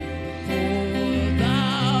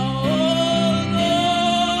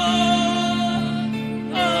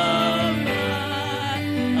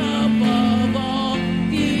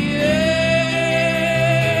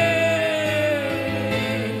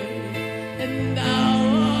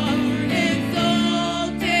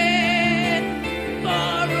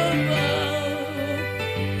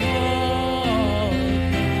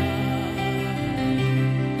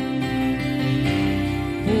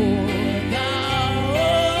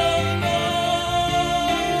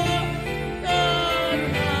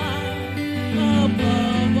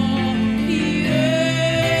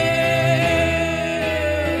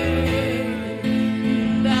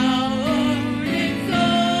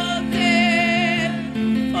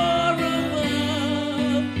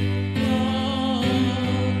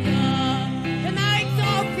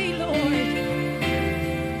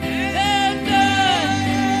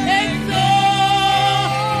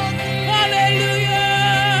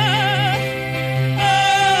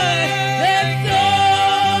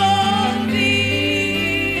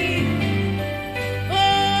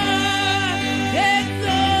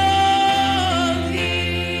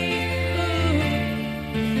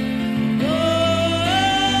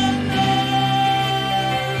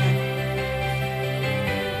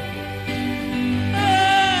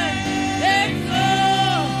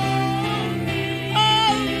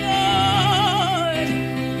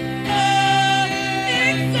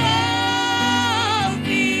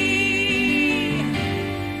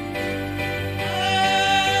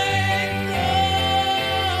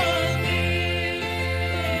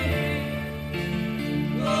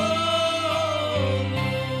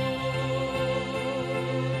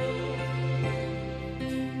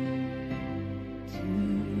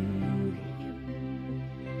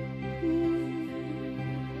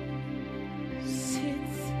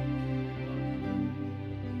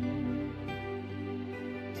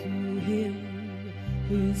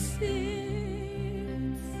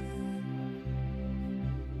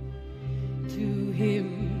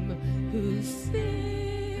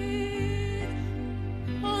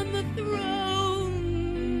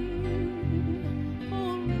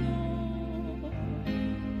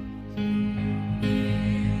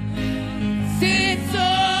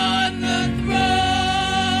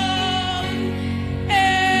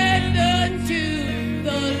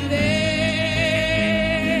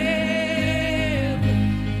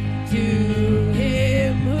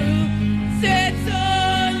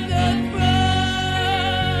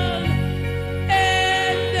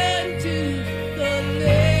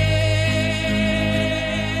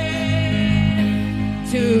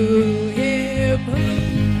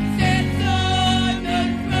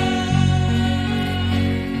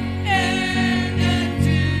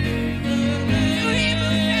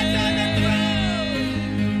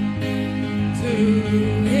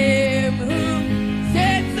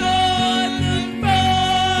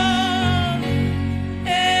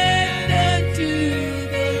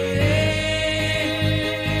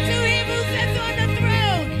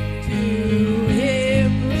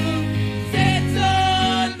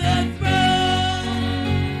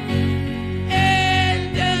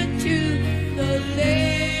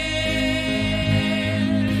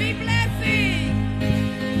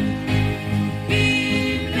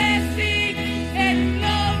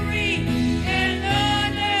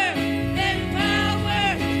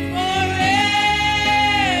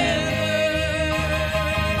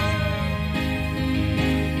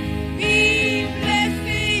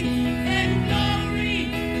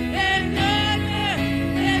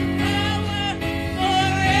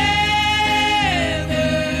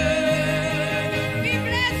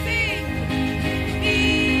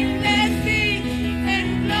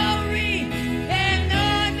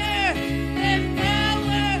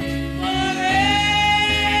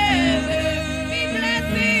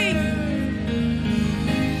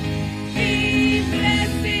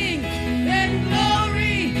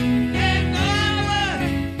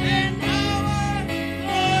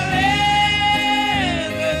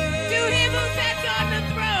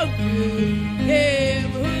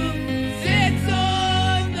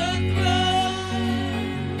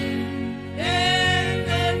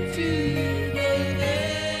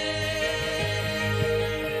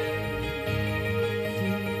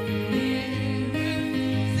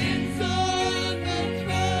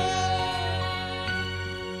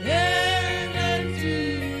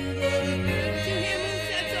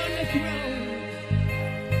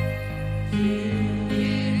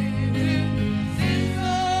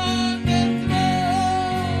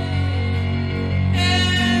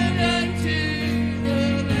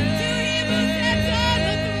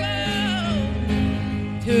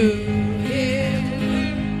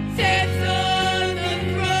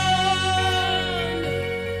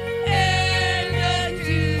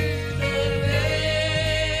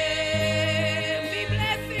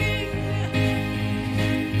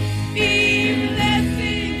Be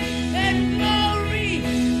blessing and glory.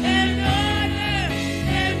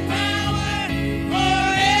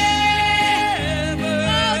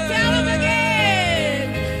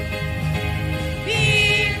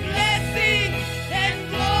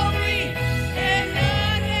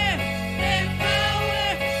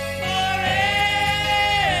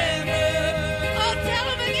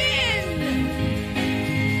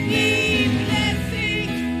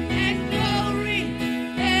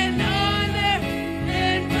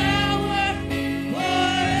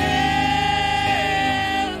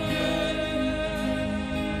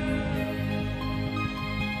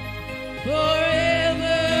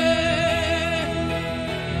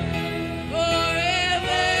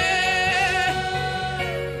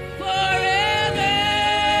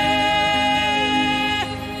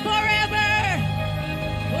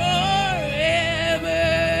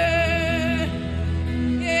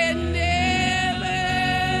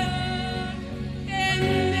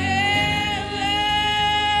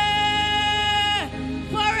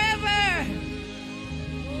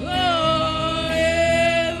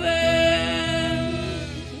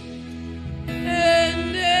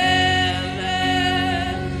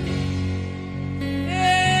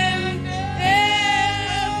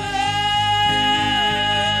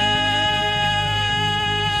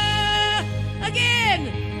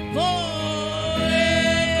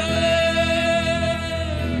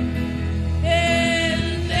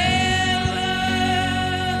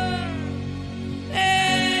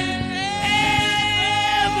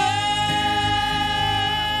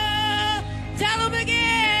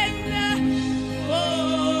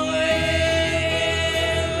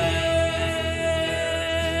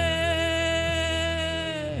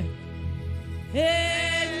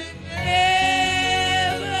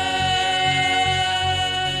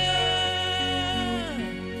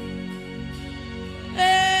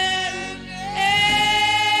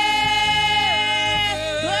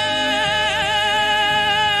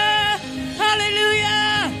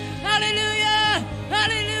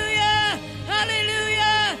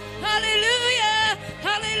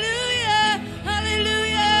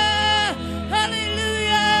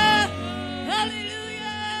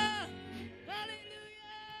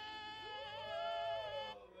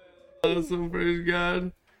 awesome. Praise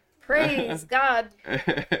God. Praise God.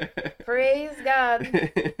 Praise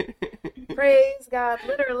God. Praise God.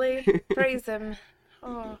 Literally. Praise him.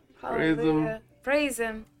 Oh, hallelujah. Praise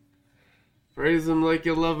him. Praise him like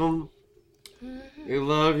you love him. We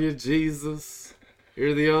love you, Jesus.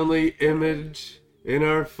 You're the only image in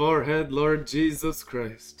our forehead, Lord Jesus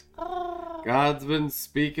Christ. God's been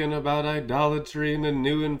speaking about idolatry in a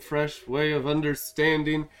new and fresh way of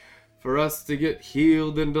understanding for us to get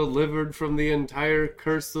healed and delivered from the entire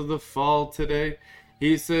curse of the fall today.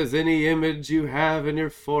 He says any image you have in your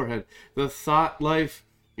forehead, the thought life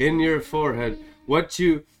in your forehead, what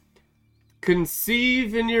you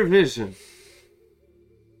conceive in your vision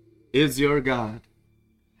is your God.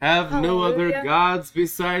 Have no other gods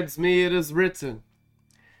besides me, it is written.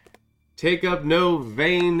 Take up no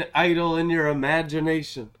vain idol in your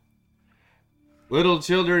imagination. Little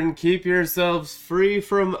children, keep yourselves free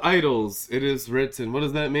from idols, it is written. What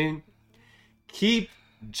does that mean? Keep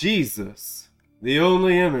Jesus, the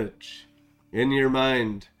only image, in your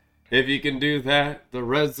mind. If you can do that, the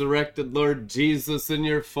resurrected Lord Jesus in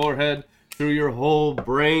your forehead, through your whole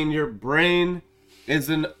brain. Your brain is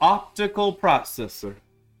an optical processor.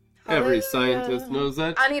 Every scientist knows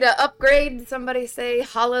that. I need to upgrade. Somebody say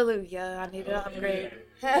hallelujah. I need to upgrade.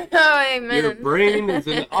 Oh, amen. Your brain is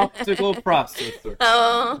an optical processor.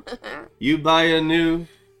 Oh. You buy a new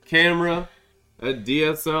camera, a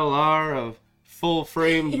DSLR, a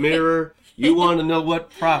full-frame mirror. You want to know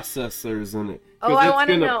what processor's in it. Because it's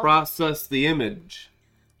going to process the image.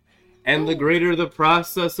 And the greater the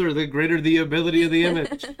processor, the greater the ability of the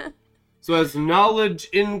image. So as knowledge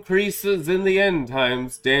increases in the end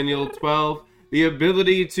times, Daniel 12, the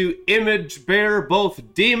ability to image bear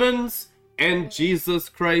both demons and Jesus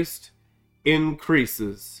Christ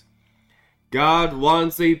increases. God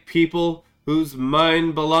wants a people whose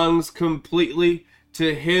mind belongs completely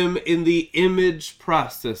to him in the image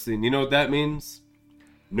processing. You know what that means?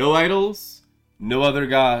 No idols, no other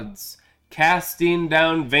gods. Casting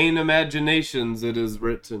down vain imaginations, it is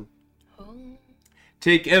written.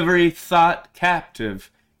 Take every thought captive,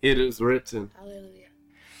 it is written. Hallelujah.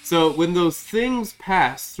 So when those things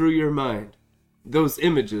pass through your mind, those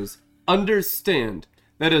images, understand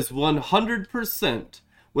that is 100%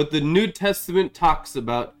 what the New Testament talks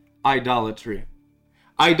about idolatry.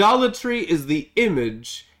 Idolatry is the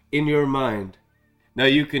image in your mind. Now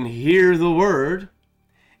you can hear the word,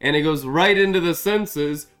 and it goes right into the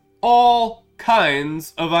senses. All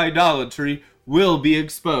kinds of idolatry will be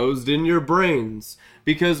exposed in your brains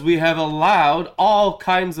because we have allowed all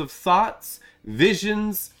kinds of thoughts,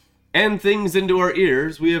 visions, and things into our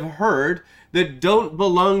ears we have heard that don't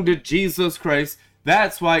belong to Jesus Christ.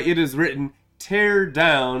 That's why it is written, tear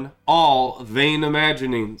down all vain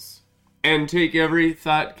imaginings and take every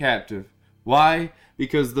thought captive. Why?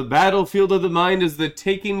 Because the battlefield of the mind is the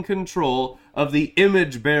taking control of the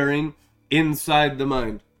image bearing inside the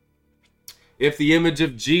mind. If the image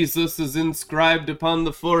of Jesus is inscribed upon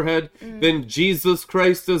the forehead, then Jesus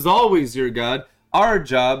Christ is always your God. Our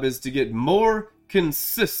job is to get more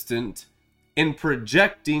consistent in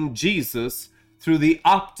projecting Jesus through the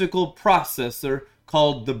optical processor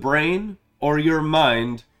called the brain or your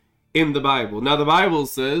mind in the Bible. Now the Bible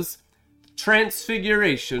says,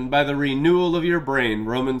 transfiguration by the renewal of your brain,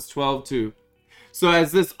 Romans 12:2. So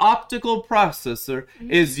as this optical processor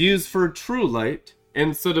is used for true light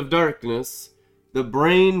instead of darkness, the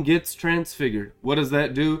brain gets transfigured. What does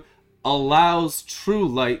that do? Allows true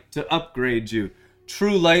light to upgrade you.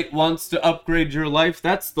 True light wants to upgrade your life.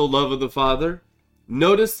 That's the love of the Father.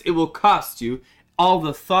 Notice it will cost you all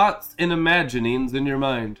the thoughts and imaginings in your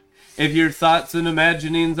mind. If your thoughts and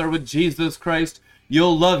imaginings are with Jesus Christ,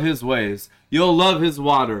 you'll love his ways. You'll love his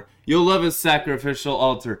water. You'll love his sacrificial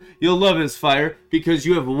altar. You'll love his fire because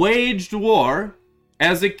you have waged war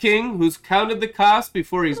as a king who's counted the cost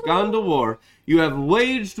before he's gone to war. You have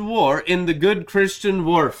waged war in the good Christian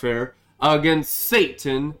warfare against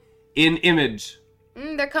Satan in image.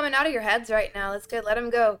 They're coming out of your heads right now. That's good. Let them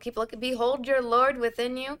go. Keep looking. Behold your Lord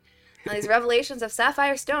within you. Now, these revelations of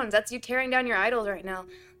sapphire stones, that's you tearing down your idols right now.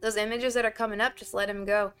 Those images that are coming up, just let him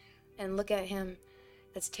go and look at him.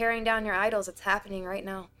 That's tearing down your idols. It's happening right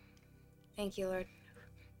now. Thank you, Lord.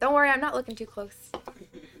 Don't worry, I'm not looking too close.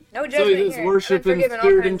 No judgment here. So it is worship in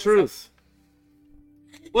spirit and truth.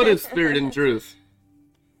 What is spirit and truth?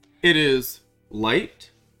 It is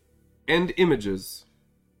light and images.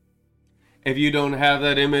 If you don't have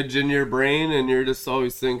that image in your brain and you're just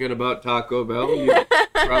always thinking about Taco Bell, you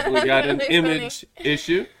probably got an image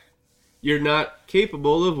issue. You're not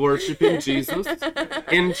capable of worshiping Jesus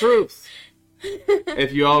in truth.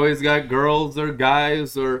 If you always got girls or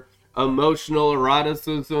guys or emotional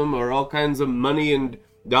eroticism or all kinds of money and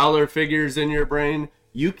dollar figures in your brain,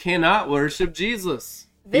 you cannot worship Jesus.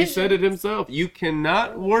 He said it himself. You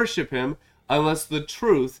cannot worship him unless the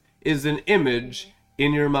truth is an image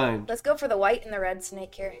in your mind. Let's go for the white and the red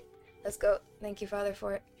snake here. Let's go. Thank you, Father,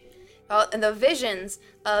 for it. And the visions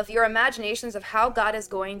of your imaginations of how God is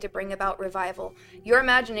going to bring about revival. Your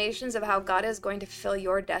imaginations of how God is going to fulfill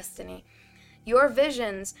your destiny. Your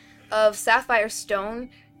visions of sapphire stone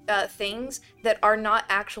things that are not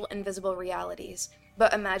actual invisible realities,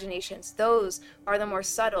 but imaginations. Those are the more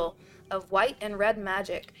subtle of white and red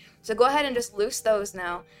magic. So go ahead and just loose those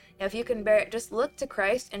now. If you can bear it, just look to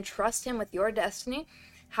Christ and trust him with your destiny,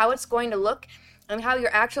 how it's going to look, and how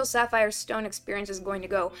your actual sapphire stone experience is going to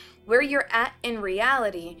go. Where you're at in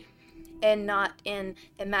reality and not in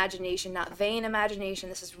imagination, not vain imagination.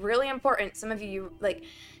 This is really important. Some of you, like,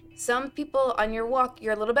 some people on your walk,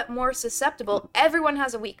 you're a little bit more susceptible. Everyone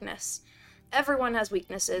has a weakness. Everyone has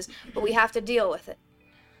weaknesses, but we have to deal with it.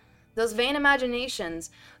 Those vain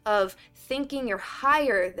imaginations of thinking you're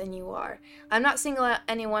higher than you are. I'm not singling out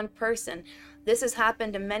any one person. This has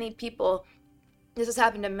happened to many people. This has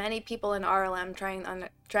happened to many people in RLM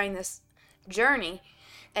trying this journey.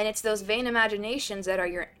 And it's those vain imaginations that are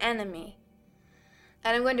your enemy.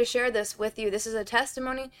 And I'm going to share this with you. This is a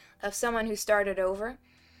testimony of someone who started over.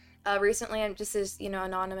 Recently, and just as,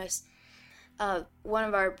 anonymous, one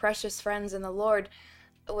of our precious friends in the Lord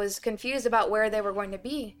was confused about where they were going to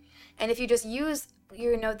be. And if you just use,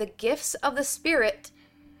 the gifts of the Spirit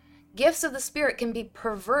can be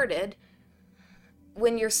perverted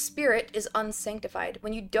when your spirit is unsanctified.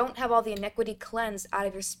 When you don't have all the iniquity cleansed out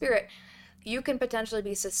of your spirit, you can potentially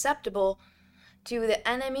be susceptible to the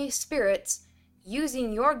enemy spirits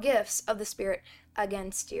using your gifts of the Spirit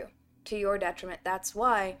against you, to your detriment. That's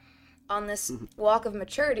why on this walk of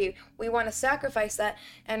maturity, we want to sacrifice that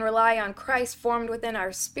and rely on Christ formed within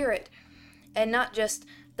our spirit, and not just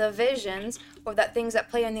the visions or that things that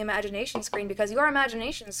play on the imagination screen, because your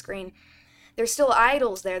imagination screen, there's still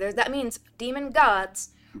idols there. That means demon gods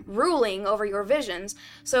ruling over your visions.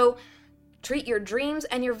 So treat your dreams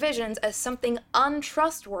and your visions as something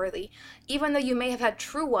untrustworthy. Even though you may have had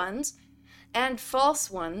true ones and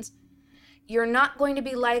false ones, you're not going to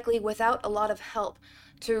be likely without a lot of help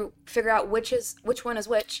to figure out which one is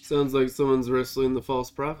which. Sounds like someone's wrestling the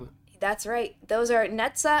false prophet. That's right. Those are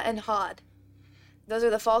Netzah and Hod. Those are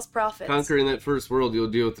the false prophets. Conquering that first world, you'll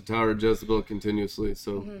deal with the Tower of Jezebel continuously.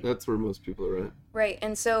 So that's where most people are at. Right.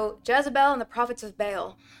 And so Jezebel and the prophets of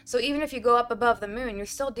Baal. So even if you go up above the moon, you're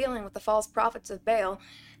still dealing with the false prophets of Baal.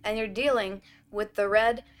 And you're dealing with the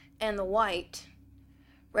red and the white.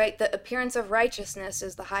 Right? The appearance of righteousness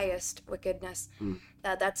is the highest wickedness.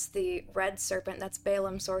 That's the red serpent. That's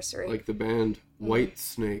Balaam sorcery. Like the band White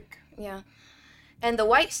Snake. Yeah. And the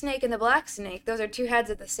white snake and the black snake, those are two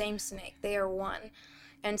heads of the same snake. They are one.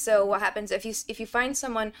 And so what happens if you find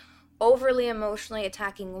someone overly emotionally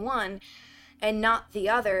attacking one and not the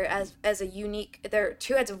other as a unique, they're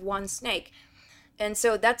two heads of one snake. And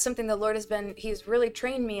so that's something the Lord he's really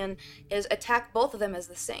trained me in, is attack both of them as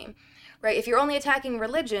the same. Right? If you're only attacking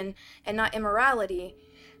religion and not immorality,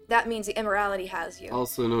 that means the immorality has you.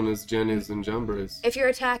 Also known as Jannes and Jambres. If you're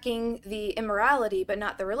attacking the immorality but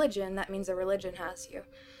not the religion, that means the religion has you.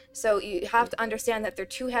 So you have to understand that they're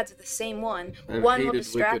two heads of the same one. One will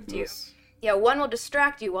distract you. Yeah, one will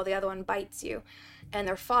distract you while the other one bites you. And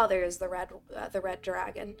their father is the red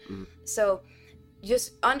dragon. So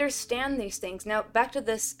just understand these things. Now back to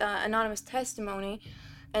this anonymous testimony,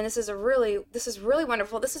 and this is really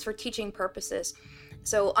wonderful. This is for teaching purposes.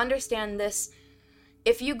 So understand this.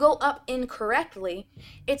 If you go up incorrectly,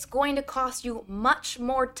 it's going to cost you much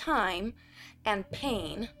more time and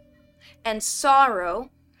pain and sorrow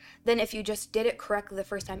than if you just did it correctly the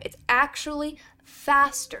first time. It's actually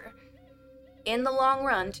faster in the long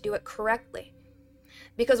run to do it correctly.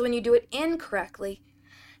 Because when you do it incorrectly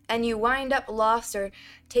and you wind up lost or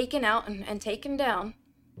taken out and taken down,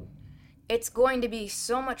 it's going to be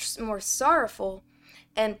so much more sorrowful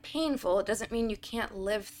and painful. It doesn't mean you can't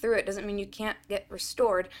live through it. It doesn't mean you can't get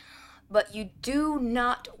restored. But you do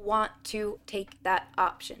not want to take that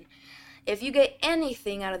option. If you get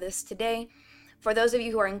anything out of this today, for those of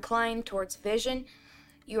you who are inclined towards vision,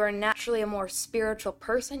 you are naturally a more spiritual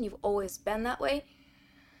person. You've always been that way.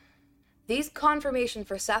 These confirmations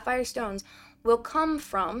for sapphire stones will come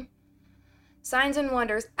from signs and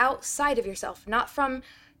wonders outside of yourself, not from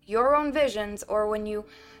your own visions or when you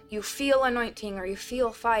feel anointing or you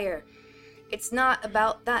feel fire. It's not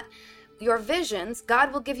about that. your visions,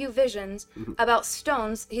 God will give you visions about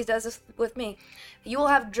stones. He does this with me. You will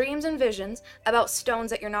have dreams and visions about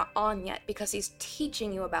stones that you're not on yet because he's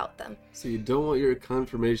teaching you about them. So you don't want your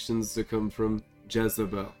confirmations to come from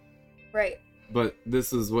Jezebel. Right. But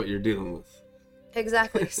this is what you're dealing with.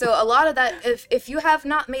 Exactly. So a lot of that, if you have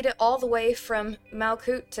not made it all the way from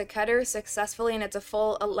Malkut to Keter successfully, and it's a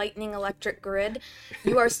full lightning electric grid,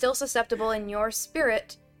 you are still susceptible in your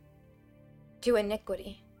spirit to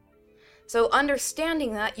iniquity. So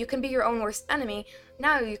understanding that, you can be your own worst enemy.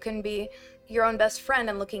 Now you can be your own best friend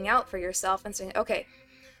and looking out for yourself and saying, okay,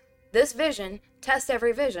 this vision, test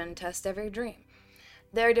every dream.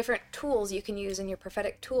 There are different tools you can use in your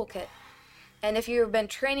prophetic toolkit. And if you've been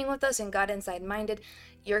training with us and got inside-minded,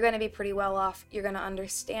 you're going to be pretty well off. You're going to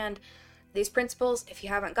understand these principles. If you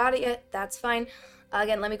haven't got it yet, that's fine.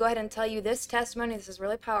 Again, let me go ahead and tell you this testimony. This is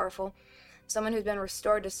really powerful. Someone who's been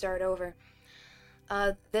restored to start over.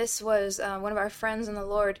 This was one of our friends in the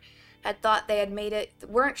Lord had thought they had made it,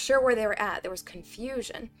 weren't sure where they were at. There was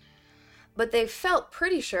confusion. But they felt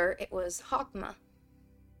pretty sure it was Hakma.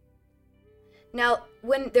 Now,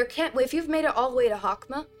 if you've made it all the way to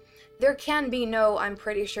Hakma, there can be no, I'm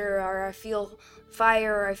pretty sure, or I feel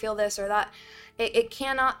fire, or I feel this or that. It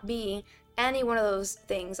cannot be any one of those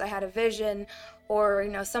things. I had a vision,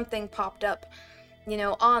 or, something popped up,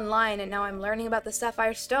 online, and now I'm learning about the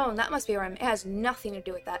sapphire stone. That must be where it has nothing to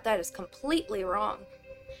do with that. That is completely wrong.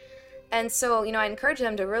 And so, I encourage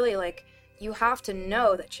them to really, you have to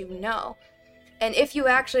know that you know. And if you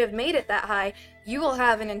actually have made it that high, you will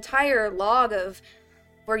have an entire log of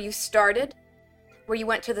where you started, where you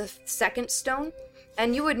went to the second stone,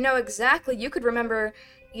 and you would know exactly, you could remember,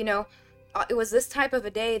 it was this type of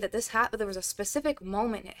a day that this happened, there was a specific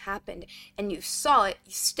moment it happened, and you saw it,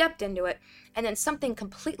 you stepped into it, and then something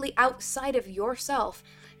completely outside of yourself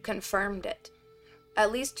confirmed it.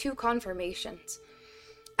 At least 2 confirmations.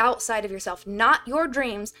 Outside of yourself, not your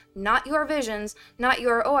dreams, not your visions, not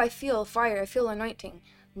your, I feel fire, I feel anointing.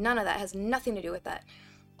 None of that has nothing to do with that.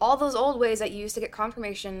 All those old ways that you used to get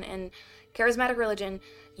confirmation in charismatic religion,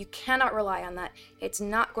 you cannot rely on that. It's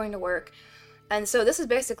not going to work. And so this is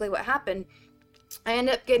basically what happened. I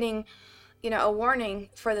ended up getting, a warning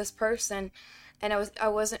for this person, and I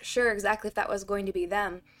wasn't sure exactly if that was going to be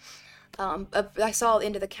them. I saw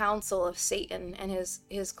into the counsel of Satan and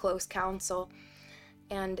his close counsel.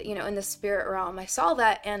 And, in the spirit realm, I saw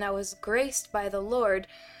that, and I was graced by the Lord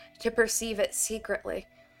to perceive it secretly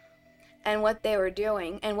and what they were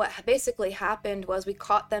doing. And what basically happened was we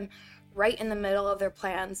caught them right in the middle of their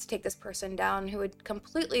plans to take this person down, who had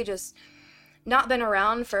completely just not been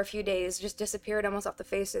around for a few days, just disappeared almost off the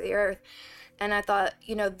face of the earth. And I thought,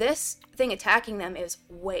 this thing attacking them is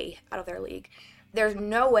way out of their league. There's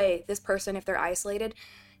no way this person, if they're isolated,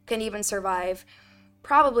 can even survive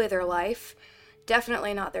probably their life.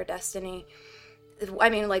 Definitely not their destiny. I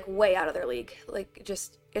mean, way out of their league.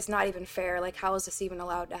 It's not even fair. How is this even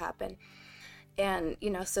allowed to happen? And,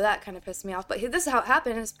 so that kind of pissed me off. But this is how it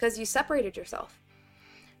happened, is because you separated yourself.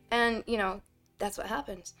 And, that's what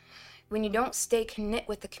happens. When you don't stay connected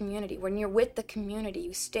with the community, when you're with the community,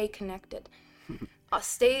 you stay connected.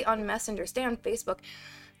 Stay on Messenger, stay on Facebook.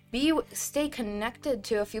 Stay connected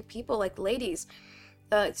to a few people, ladies.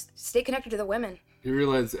 Stay connected to the women. You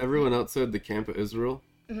realize everyone outside the camp of Israel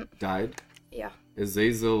died? Yeah.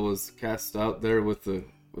 Azazel was cast out there with the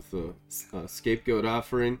scapegoat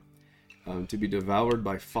offering to be devoured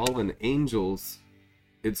by fallen angels.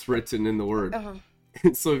 It's written in the Word.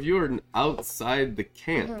 And so if you are outside the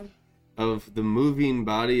camp of the moving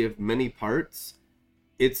body of many parts,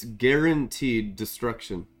 it's guaranteed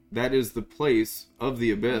destruction. That is the place of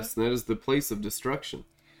the abyss. That is the place of destruction.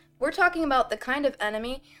 We're talking about the kind of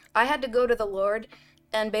enemy. I had to go to the Lord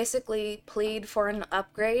and basically plead for an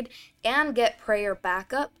upgrade and get prayer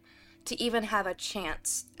backup to even have a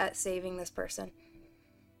chance at saving this person.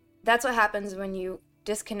 That's what happens when you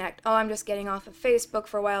disconnect. I'm just getting off of Facebook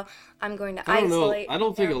for a while. I'm going to isolate. I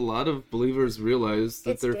don't think a lot of believers realize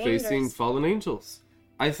that they're facing fallen angels.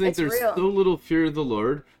 I think there's so little fear of the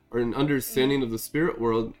Lord or an understanding of the spirit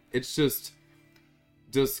world. It's just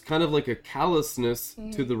kind of like a callousness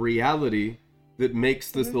to the reality that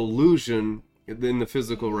makes this illusion in the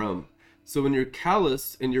physical realm. So when you're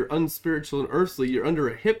callous and you're unspiritual and earthly, you're under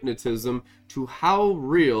a hypnotism to how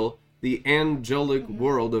real the angelic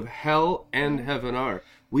world of hell and heaven are.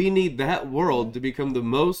 We need that world to become the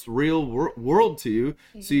most real world to you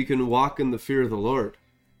so you can walk in the fear of the Lord.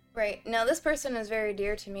 Right. Now, this person is very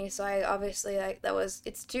dear to me, so I obviously,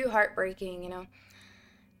 it's too heartbreaking,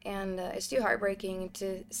 And it's too heartbreaking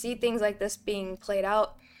to see things like this being played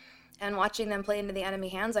out and watching them play into the enemy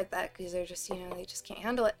hands like that, because they're just, they just can't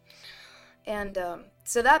handle it. And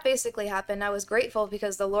so that basically happened. I was grateful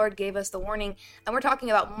because the Lord gave us the warning. And we're talking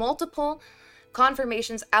about multiple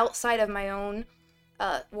confirmations outside of my own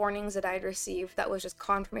warnings that I'd received. That was just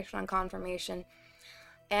confirmation on confirmation.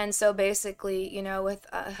 And so basically, you know, with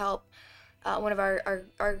help, one of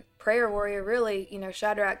our prayer warrior, really, you know,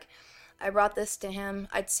 Shadrach, I brought this to him.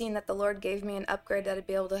 I'd seen that the Lord gave me an upgrade that I'd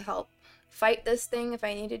be able to help fight this thing if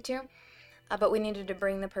I needed to. But we needed to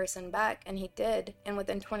bring the person back, and he did. And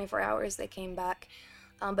within 24 hours, they came back.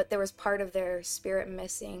 But there was part of their spirit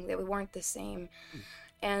missing. They weren't the same.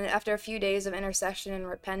 And after a few days of intercession and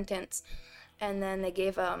repentance, and then they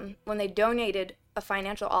gave, when they donated a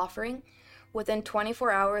financial offering, within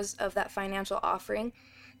 24 hours of that financial offering,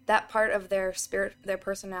 that part of their spirit, their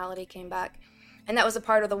personality came back. And that was a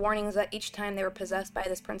part of the warnings that each time they were possessed by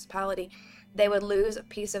this principality, they would lose a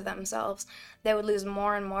piece of themselves. They would lose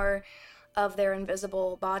more and more of their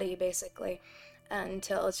invisible body, basically,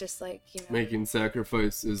 until it's just like, you know. Making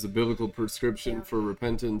sacrifice is a biblical prescription for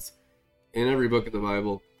repentance in every book of the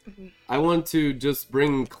Bible. Mm-hmm. I want to just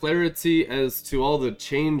bring clarity as to all the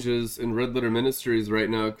changes in Red Letter Ministries right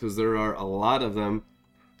now, because there are a lot of them.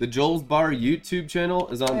 The Joel's Bar YouTube channel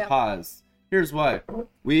is on pause. Here's why.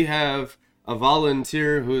 We have a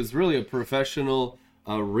volunteer who is really a professional,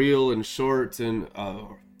 reel and short and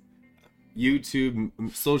YouTube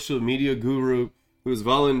social media guru who has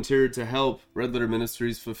volunteered to help Red Letter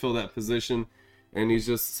Ministries fulfill that position. And he's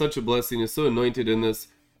just such a blessing. He's so anointed in this.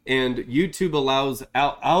 And YouTube allows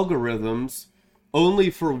algorithms only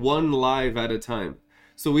for one live at a time.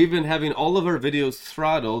 So we've been having all of our videos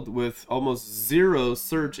throttled with almost zero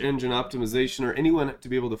search engine optimization or anyone to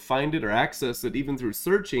be able to find it or access it even through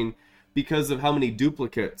searching because of how many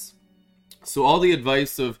duplicates. So all the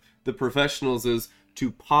advice of the professionals is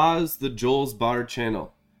to pause the Joel's Bar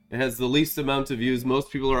channel. It has the least amount of views.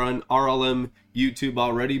 Most people are on RLM YouTube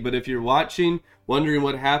already, but if you're watching, wondering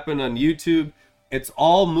what happened on YouTube, it's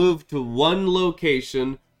all moved to one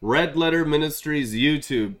location, Red Letter Ministries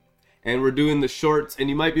YouTube. And we're doing the shorts, and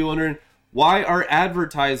you might be wondering, why are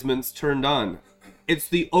advertisements turned on? It's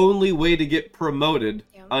the only way to get promoted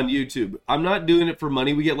on YouTube. I'm not doing it for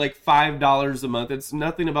money. We get like $5 a month. It's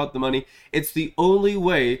nothing about the money. It's the only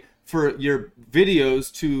way for your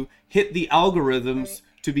videos to hit the algorithms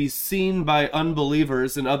to be seen by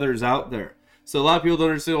unbelievers and others out there. So a lot of people don't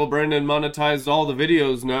understand, well, Brandon monetized all the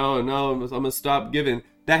videos now, and now I'm going to stop giving.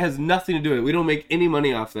 That has nothing to do with it. We don't make any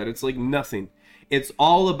money off that. It's like nothing. It's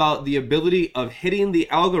all about the ability of hitting the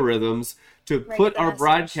algorithms to put our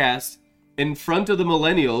broadcast in front of the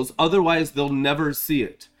millennials. Otherwise, they'll never see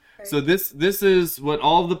it. Right. So this is what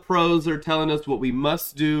all the pros are telling us, what we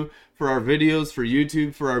must do for our videos, for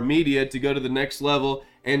YouTube, for our media to go to the next level.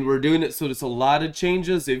 And we're doing it, so it's a lot of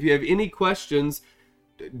changes. If you have any questions,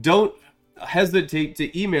 don't hesitate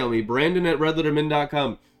to email me,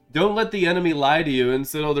 brandon@redlettermin.com. Don't let the enemy lie to you and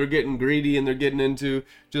say, oh, they're getting greedy and they're getting into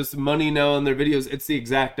just money now on their videos. It's the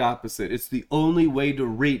exact opposite. It's the only way to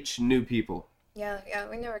reach new people. Yeah,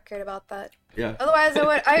 we never cared about that. Yeah. Otherwise,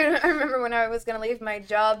 I remember when I was going to leave my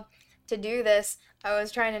job to do this, I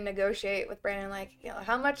was trying to negotiate with Brandon, like, you know,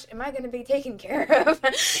 how much am I going to be taken care of?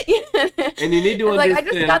 And you need to understand. Like, I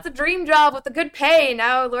just got the dream job with the good pay.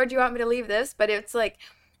 Now, Lord, you want me to leave this? But it's like,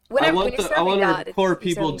 I want our core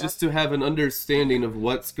people just to have an understanding of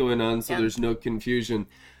what's going on, so there's no confusion.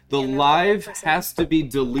 The live has to be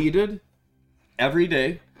deleted every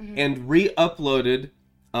day and re-uploaded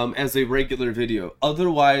as a regular video.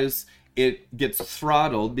 Otherwise, it gets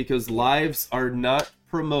throttled because lives are not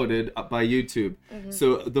promoted by YouTube.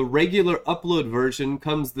 So the regular upload version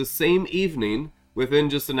comes the same evening within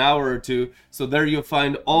just an hour or two. So there you'll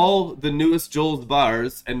find all the newest Joel's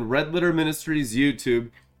Bars and Red Letter Ministries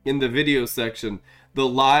YouTube in the video section. The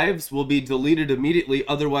lives will be deleted immediately,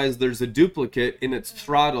 otherwise there's a duplicate and it's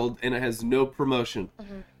throttled and it has no promotion.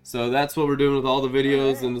 So that's what we're doing with all the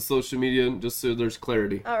videos and the social media, just so there's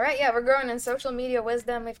clarity. All right, we're growing in social media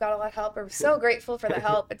wisdom. We've got a lot of help. We're so grateful for the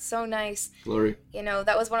help. It's so nice. Glory. You know,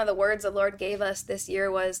 that was one of the words the Lord gave us this year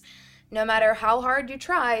was, no matter how hard you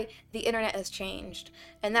try, the internet has changed.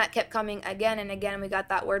 And that kept coming again and again. We got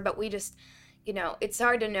that word, but we just, you know, it's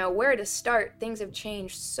hard to know where to start. Things have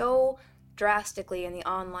changed so drastically in the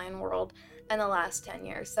online world in the last 10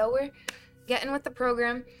 years. So we're getting with the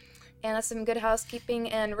program, and that's some good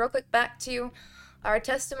housekeeping. And real quick, back to our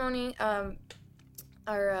testimony,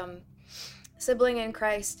 our sibling in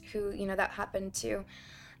Christ who, you know, that happened to.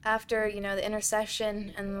 After, you know, the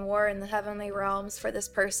intercession and the war in the heavenly realms for this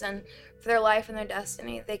person, for their life and their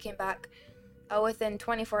destiny, they came back within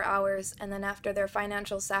 24 hours. And then after their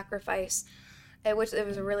financial sacrifice, it was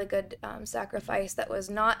a really good sacrifice that was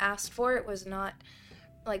not asked for. It was not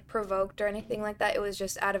like provoked or anything like that. It was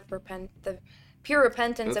just out of the pure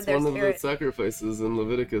repentance That's of their one spirit. of the sacrifices in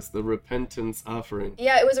Leviticus, the repentance offering.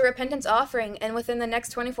 Yeah, it was a repentance offering, and within the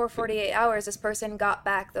next 48 hours, this person got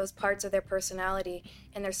back those parts of their personality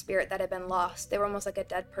and their spirit that had been lost. They were almost like a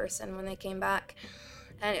dead person when they came back.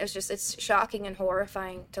 And it's shocking and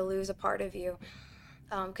horrifying to lose a part of you.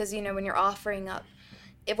 Because, when you're offering up,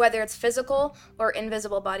 whether it's physical or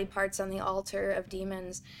invisible body parts on the altar of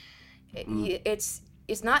demons,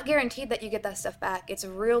 it's not guaranteed that you get that stuff back. It's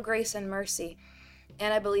real grace and mercy.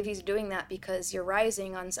 And I believe he's doing that because you're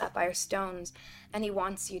rising on sapphire stones, and he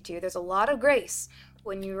wants you to. There's a lot of grace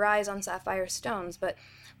when you rise on sapphire stones, but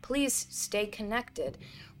please stay connected.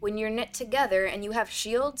 When you're knit together and you have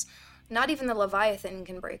shields, not even the Leviathan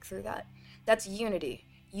can break through that. That's unity.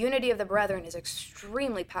 Unity of the brethren is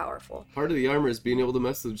extremely powerful. Part of the armor is being able to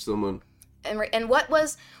message someone. And what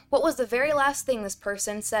was the very last thing this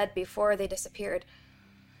person said before they disappeared?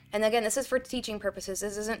 And again, this is for teaching purposes.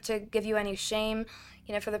 This isn't to give you any shame,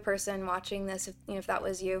 for the person watching this, if that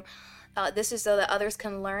was you. This is so that others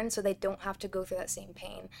can learn so they don't have to go through that same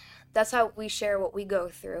pain. That's how we share what we go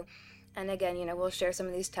through. And again, we'll share some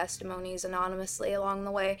of these testimonies anonymously along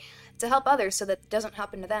the way to help others so that it doesn't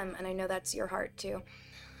happen to them. And I know that's your heart too.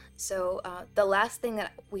 So the last thing I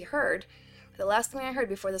heard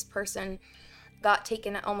before this person got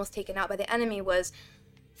almost taken out by the enemy was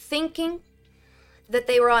thinking that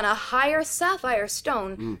they were on a higher sapphire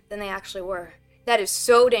stone than they actually were. That is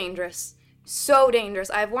so dangerous. So dangerous.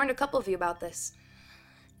 I've warned a couple of you about this.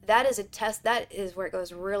 That is a test. That is where it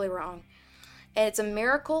goes really wrong. And it's a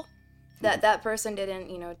miracle that that person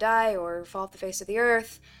didn't, die or fall off the face of the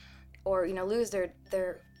earth or, lose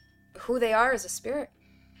their who they are as a spirit.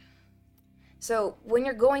 So when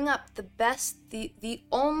you're going up, the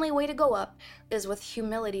only way to go up is with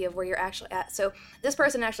humility of where you're actually at. So this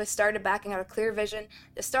person actually started backing out of clear vision.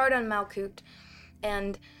 They started on Malkut.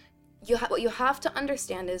 And what you have to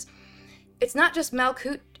understand is it's not just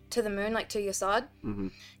Malkut to the moon, like to Yesod. Mm-hmm.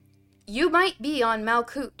 You might be on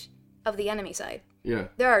Malkut of the enemy side. Yeah.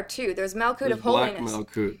 There are two. There's Malkut of holiness. Black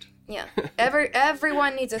Malkut. Yeah.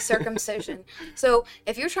 Everyone needs a circumcision. So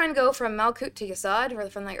if you're trying to go from Malkut to Yesod, or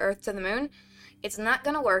from the earth to the moon, it's not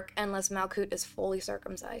going to work unless Malkut is fully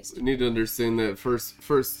circumcised. You need to understand that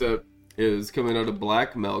first step is coming out of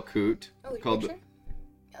black Malkut. Oh, called picture?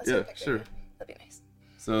 Yeah, sure. That'd be nice.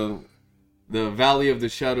 So, the valley of the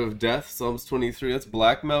shadow of death, Psalms 23, that's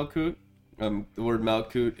black Malkut. The word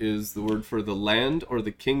Malkut is the word for the land or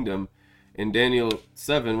the kingdom. In Daniel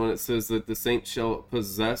 7, when it says that the saints shall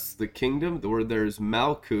possess the kingdom, the word there is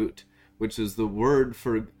Malkut, which is the word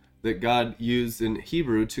that God used in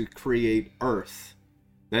Hebrew to create earth.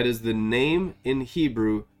 That is the name in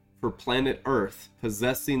Hebrew for planet Earth.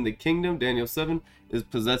 Possessing the kingdom, Daniel 7, is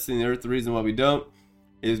possessing the earth. The reason why we don't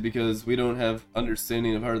is because we don't have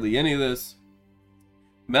understanding of hardly any of this.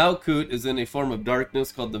 Malkut is in a form of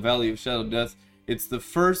darkness called the Valley of Shadow of Death. It's the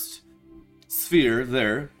first sphere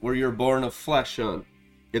there where you're born of flesh on.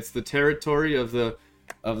 It's the territory of the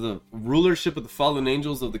rulership of the fallen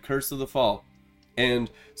angels, of the curse of the fall.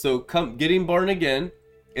 And so getting born again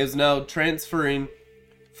is now transferring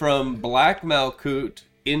from black Malkut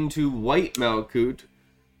into white Malkut,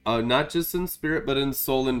 not just in spirit, but in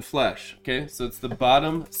soul and flesh. Okay, so it's the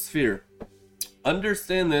bottom sphere.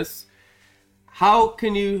 Understand this. How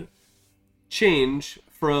can you change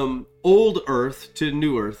from old earth to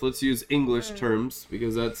new earth? Let's use English terms,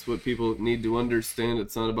 because that's what people need to understand.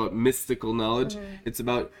 It's not about mystical knowledge. It's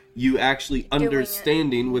about you actually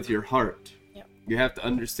understanding with your heart. Yep. You have to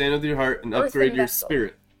understand with your heart and upgrade your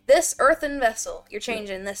spirit. This earthen vessel, you're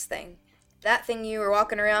changing this thing. That thing you were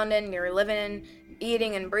walking around in, you're living in,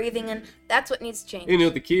 eating and breathing in, that's what needs to change. You know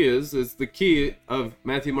what the key is the key of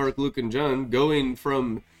Matthew, Mark, Luke, and John going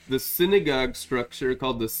from the synagogue structure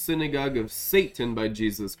called the synagogue of Satan by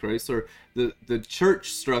Jesus Christ, or the church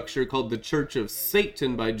structure called the church of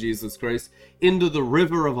Satan by Jesus Christ, into the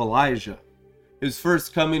river of Elijah. His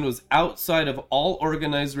first coming was outside of all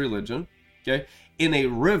organized religion, okay, in a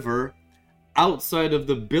river outside of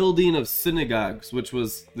the building of synagogues, which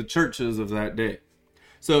was the churches of that day.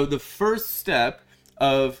 So the first step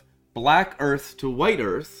of black earth to white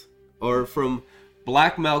earth, or from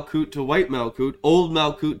black Malkut to white Malkut, old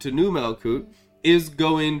Malkut to new Malkut, is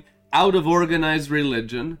going out of organized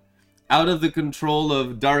religion, out of the control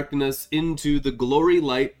of darkness, into the glory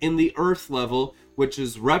light in the earth level, which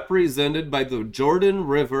is represented by the Jordan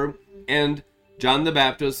River and John the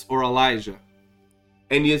Baptist or Elijah.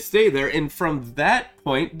 And you stay there, and from that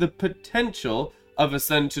point, the potential of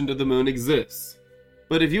ascension to the moon exists.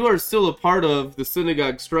 But if you are still a part of the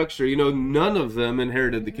synagogue structure, none of them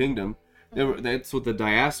inherited the kingdom. That's what the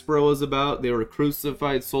diaspora was about. They were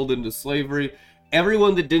crucified, sold into slavery.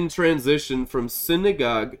 Everyone that didn't transition from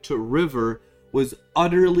synagogue to river was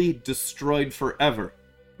utterly destroyed forever.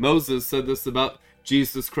 Moses said this about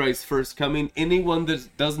Jesus Christ's first coming. Anyone that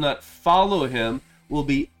does not follow him will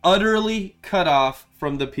be utterly cut off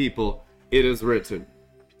from the people, it is written.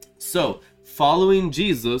 So, following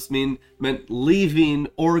Jesus meant leaving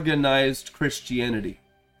organized Christianity.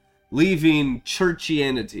 Leaving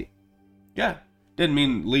churchianity. Yeah. Didn't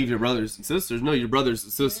mean leave your brothers and sisters. No, your brothers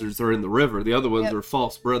and sisters are in the river. The other ones are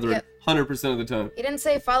false brethren 100% of the time. He didn't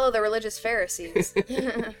say follow the religious Pharisees.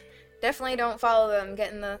 Definitely don't follow them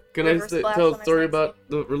getting the Can I tell a story about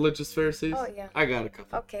the religious Pharisees? Oh, yeah. I got a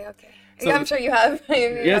couple. Okay. So, yeah, I'm sure you have.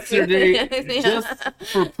 Yesterday, just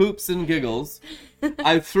for poops and giggles,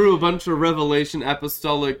 I threw a bunch of Revelation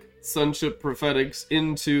Apostolic Sonship Prophetics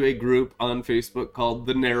into a group on Facebook called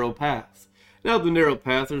The Narrow Path. Now, The Narrow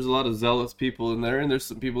Path, there's a lot of zealous people in there, and there's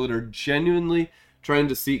some people that are genuinely trying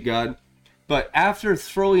to seek God. But after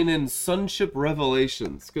throwing in Sonship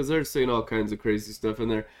Revelations, because they're saying all kinds of crazy stuff in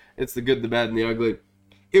there, it's the good, the bad, and the ugly.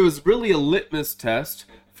 It was really a litmus test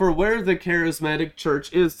for where the charismatic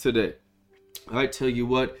church is today. I tell you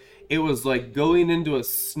what, it was like going into a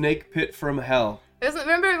snake pit from hell.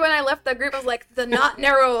 Remember when I left the group, I was like, the not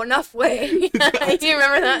narrow enough way. Do you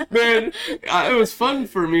remember that? Man, it was fun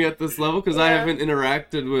for me at this level because I haven't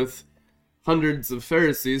interacted with hundreds of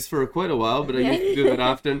Pharisees for quite a while, but I used to do that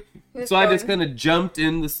often. So I just kind of jumped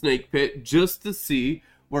in the snake pit just to see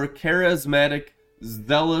where charismatic,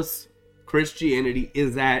 zealous Christianity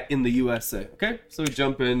is at in the USA. Okay? So we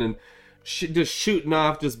jump in and just shooting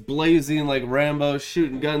off, just blazing like Rambo,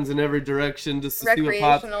 shooting guns in every direction just to see what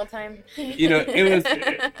pops. Recreational time. You know, it was,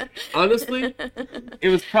 honestly, it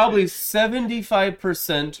was probably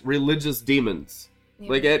 75% religious demons.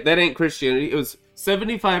 Yeah. Like, that ain't Christianity. It was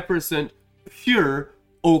 75% pure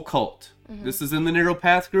occult. Mm-hmm. This is in the Narrow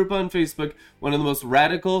Path group on Facebook, one of the most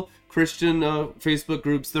radical Christian Facebook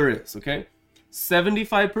groups there is, okay?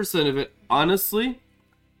 75% of it, honestly,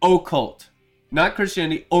 occult. Not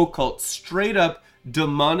Christianity, occult. Straight up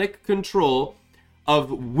demonic control of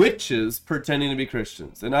witches pretending to be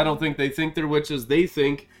Christians. And I don't think they think they're witches. They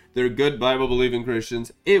think they're good Bible-believing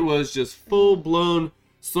Christians. It was just full-blown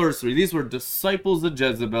sorcery. These were disciples of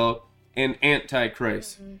Jezebel and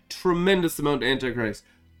Antichrist. Mm-hmm. Tremendous amount of Antichrist.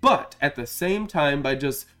 But at the same time, by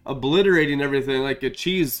just obliterating everything like a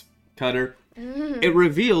cheese cutter, it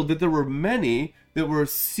revealed that there were many that were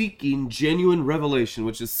seeking genuine revelation,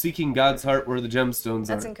 which is seeking God's heart where the gemstones are.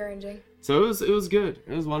 That's encouraging. So it was good.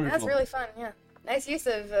 It was wonderful. That's really fun, yeah. Nice use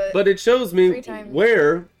of but it shows me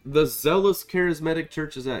where the zealous charismatic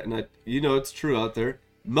church is at. And it's true out there.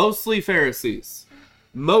 Mostly Pharisees.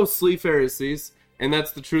 And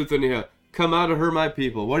that's the truth anyhow. Come out of her, my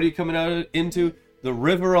people. What are you coming out into? The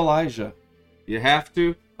river Elijah. You have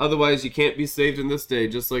to. Otherwise, you can't be saved in this day,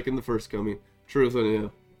 just like in the first coming. Truth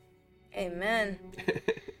anyhow. Amen.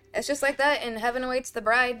 It's just like that in Heaven Awaits the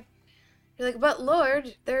Bride. You're like, but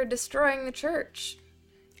Lord, they're destroying the church.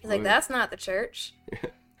 He's like, that's not the church.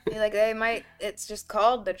 You're like, it's just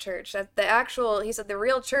called the church. He said the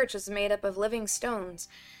real church is made up of living stones,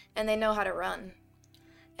 and they know how to run.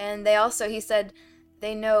 And he said,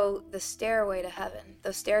 they know the stairway to heaven,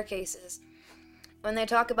 those staircases. When they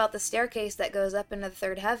talk about the staircase that goes up into the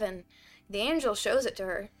third heaven, the angel shows it to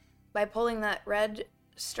her by pulling that red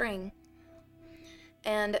string.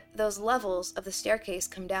 And those levels of the staircase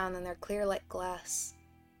come down and they're clear like glass.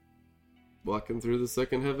 Walking through the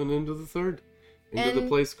second heaven into the third. Into the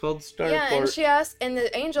place called Starport. Yeah, and she asked, and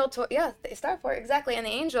the angel Starport, exactly. And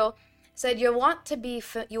the angel said, you want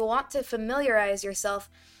to familiarize yourself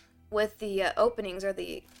with the openings or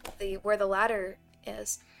the where the ladder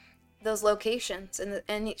is, those locations.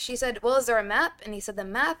 And she said, well, is there a map? And he said, the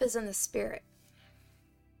map is in the spirit.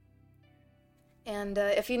 And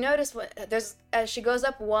if you notice, as she goes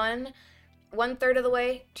up 1/3 of the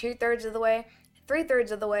way, 2/3 of the way,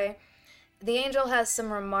 3/3 of the way, the angel has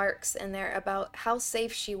some remarks in there about how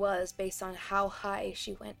safe she was based on how high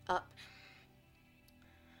she went up.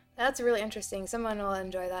 That's really interesting. Someone will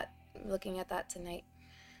enjoy that, looking at that tonight.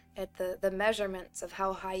 At the measurements of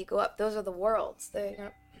how high you go up. Those are the worlds.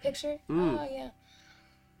 Picture? Oh, yeah.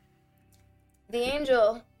 The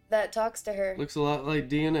angel that talks to her. Looks a lot like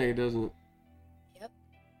DNA, doesn't it?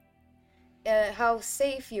 How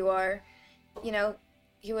safe you are.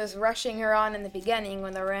 He was rushing her on in the beginning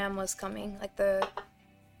when the ram was coming, like the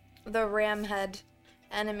ram head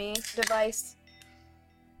enemy device.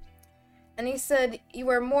 And he said you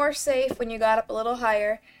were more safe when you got up a little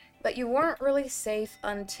higher, but you weren't really safe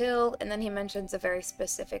until, and then he mentions a very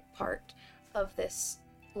specific part of this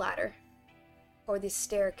ladder. or the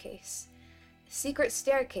staircase, secret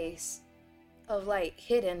staircase of light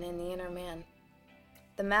hidden in the inner man.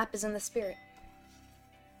 The map is in the spirit.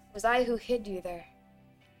 It was I who hid you there,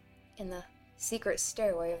 in the secret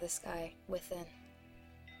stairway of the sky within.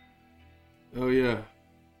 Oh yeah.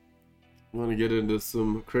 Want to get into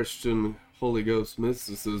some Christian Holy Ghost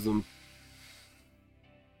mysticism?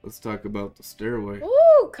 Let's talk about the stairway.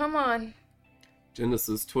 Woo! Come on.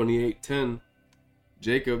 Genesis 28:10.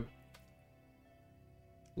 Jacob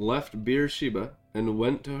left Beersheba and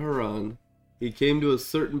went to Haran. He came to a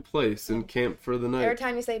certain place and camped for the night. Every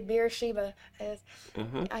time you say Beersheba,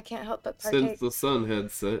 I can't help but partake. Since the sun had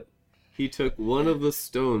set, he took one of the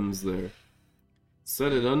stones there,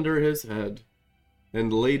 set it under his head,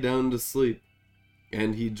 and lay down to sleep.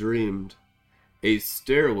 And he dreamed. A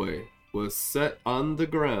stairway was set on the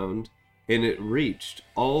ground, and it reached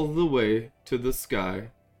all the way to the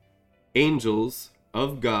sky. Angels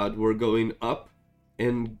of God were going up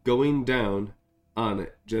and going down on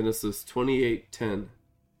it. Genesis 28:10.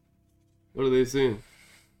 What are they seeing?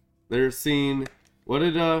 They're seeing... What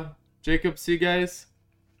did Jacob see, guys?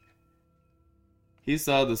 He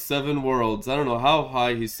saw the 7 worlds. I don't know how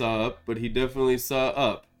high he saw up, but he definitely saw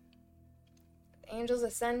up. Angels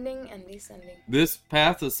ascending and descending. This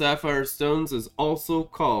path of sapphire stones is also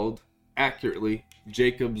called, accurately,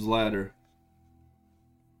 Jacob's ladder.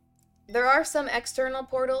 There are some external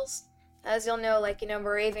portals, as you'll know, like,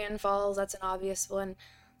 Moravian Falls, that's an obvious one.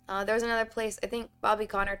 There's another place, I think Bobby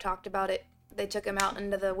Connor talked about it. They took him out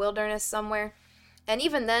into the wilderness somewhere. And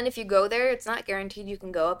even then, if you go there, it's not guaranteed you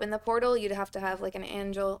can go up in the portal. You'd have to have, like, an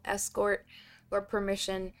angel escort or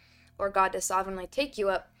permission or God to sovereignly take you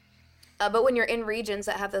up. But when you're in regions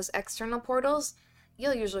that have those external portals,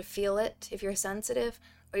 you'll usually feel it if you're sensitive,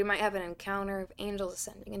 or you might have an encounter of angels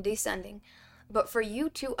ascending and descending. But for you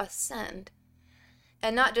to ascend,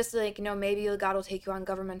 and not just like, maybe God will take you on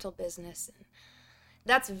governmental business, and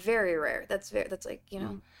that's very rare. That's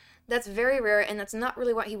very rare, and that's not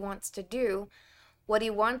really what he wants to do. What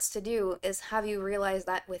he wants to do is have you realize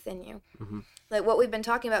that within you. Mm-hmm. Like what we've been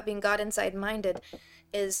talking about being God inside minded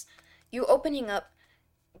is you opening up,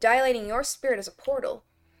 dilating your spirit as a portal.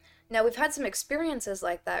 Now, we've had some experiences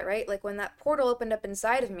like that, right? Like when that portal opened up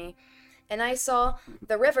inside of me, and I saw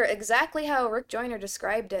the river exactly how Rick Joyner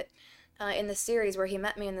described it in the series where he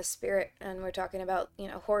met me in the spirit, and we're talking about,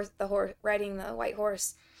 the horse riding the white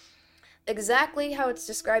horse. Exactly how it's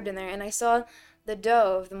described in there. And I saw the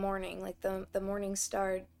doe of the morning, like the morning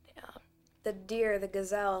star, the deer, the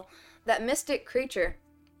gazelle, that mystic creature,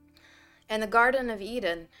 and the Garden of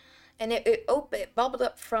Eden. And it bubbled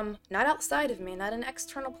up from, not outside of me, not an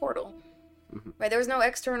external portal. Mm-hmm. Right? There was no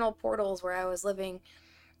external portals where I was living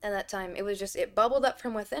at that time. It was just, it bubbled up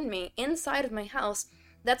from within me, inside of my house.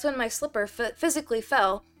 That's when my slipper physically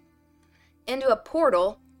fell into a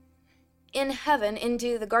portal in heaven,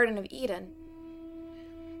 into the Garden of Eden.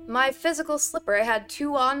 My physical slipper, I had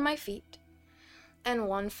 2 on my feet, and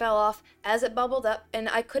 1 fell off as it bubbled up, and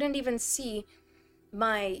I couldn't even see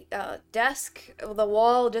my desk. The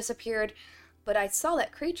wall disappeared, but I saw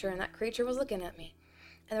that creature, and that creature was looking at me.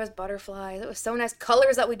 And there was butterflies. It was so nice.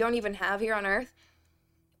 Colors that we don't even have here on Earth.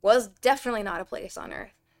 Was definitely not a place on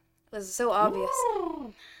Earth. It was so obvious.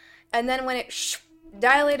 Whoa. And then when it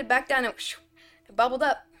dilated back down, it bubbled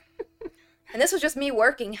up. And this was just me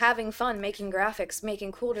working, having fun, making graphics,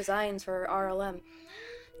 making cool designs for RLM.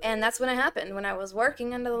 And that's when it happened, when I was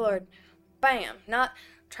working under the Lord. Bam! Not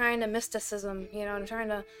trying to mysticism, I'm trying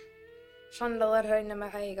to...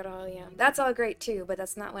 That's all great too, but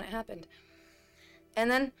that's not when it happened. And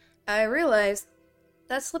then I realized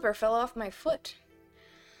that slipper fell off my foot.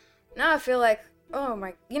 Now I feel like, oh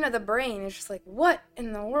my... the brain is just like, what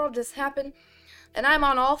in the world just happened? And I'm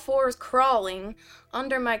on all fours crawling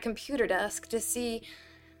under my computer desk to see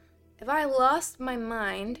if I lost my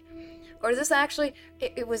mind... Or is this actually,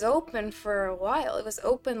 it was open for a while. It was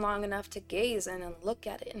open long enough to gaze in and look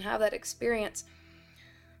at it and have that experience.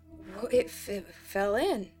 It fell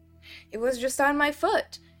in. It was just on my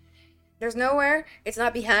foot. There's nowhere. It's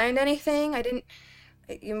not behind anything.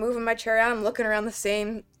 You moving my chair out, I'm looking around the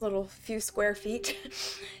same little few square feet.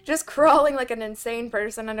 Just crawling like an insane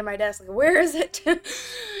person under my desk. Like, where is it?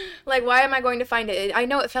 Like, why am I going to find it? I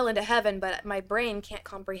know it fell into heaven, but my brain can't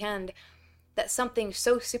comprehend that something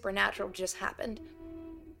so supernatural just happened.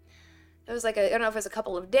 It was like, I don't know if it was a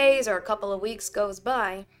couple of days or a couple of weeks goes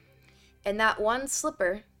by, and that one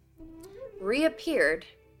slipper reappeared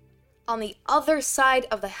on the other side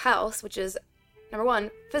of the house, which is, number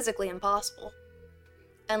one, physically impossible,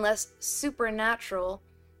 unless supernatural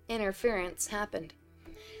interference happened.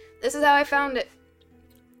 This is how I found it.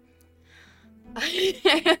 I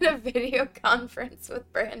had a video conference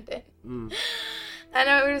with Brandon. Mm. And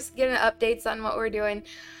I was just getting updates on what we're doing.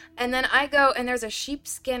 And then I go, and there's a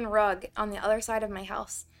sheepskin rug on the other side of my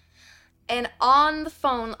house. And on the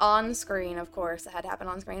phone, on screen, of course, it had to happen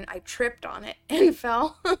on screen, I tripped on it and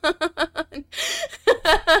fell.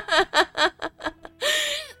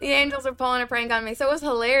 The angels are pulling a prank on me. So it was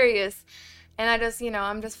hilarious. And I just,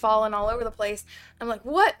 I'm just falling all over the place. I'm like,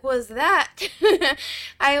 what was that?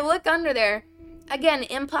 I look under there. Again,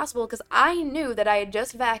 impossible, because I knew that I had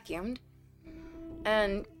just vacuumed.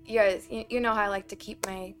 And you guys, you know how I like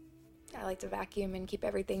to vacuum and keep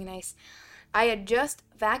everything nice. I had just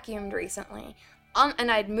vacuumed recently.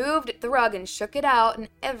 And I'd moved the rug and shook it out and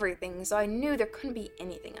everything. So I knew there couldn't be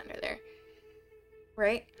anything under there.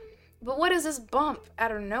 Right? But what is this bump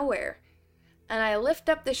out of nowhere? And I lift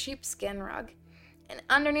up the sheepskin rug. And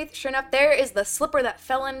underneath, sure enough, there is the slipper that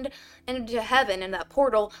fell into heaven in that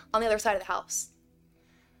portal on the other side of the house.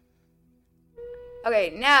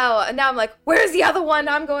 Okay, now I'm like, where's the other one?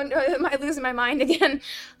 Am I losing my mind again?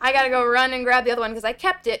 I gotta go run and grab the other one because I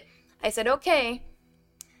kept it. I said, okay,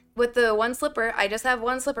 with the one slipper, I just have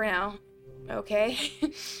one slipper now. Okay.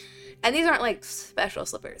 And these aren't like special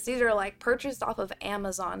slippers. These are like purchased off of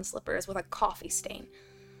Amazon slippers with a coffee stain.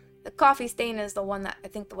 The coffee stain is the one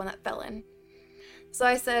that fell in. So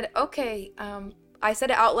I said, okay, I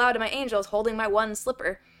said it out loud to my angels holding my one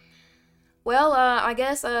slipper. Well, I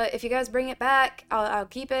guess if you guys bring it back, I'll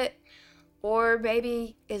keep it. Or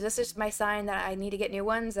maybe, is this just my sign that I need to get new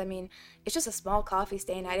ones? I mean, it's just a small coffee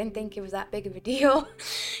stain. I didn't think it was that big of a deal.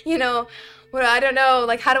 But I don't know.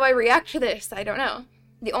 Like, how do I react to this? I don't know.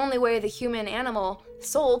 The only way the human animal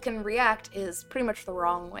soul can react is pretty much the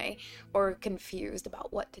wrong way, or confused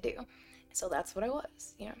about what to do. So that's what I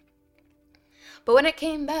was, But when it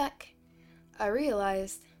came back, I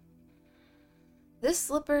realized this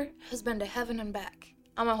slipper has been to heaven and back.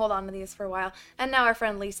 I'm going to hold on to these for a while. And now our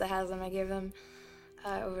friend Lisa has them. I gave them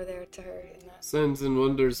over there to her. Signs and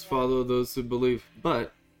wonders follow those who believe.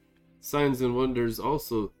 But signs and wonders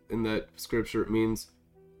also, in that scripture, it means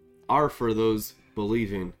are for those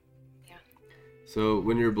believing. Yeah. So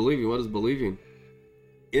when you're believing, what is believing?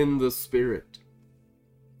 In the Spirit.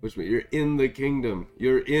 Which means you're in the kingdom.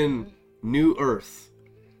 You're in New Earth.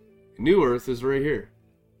 New Earth is right here.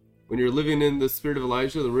 When you're living in the spirit of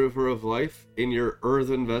Elijah, the river of life, in your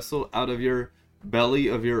earthen vessel, out of your belly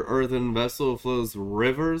of your earthen vessel flows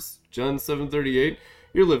rivers, John 7:38,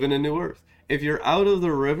 you're living in New Earth. If you're out of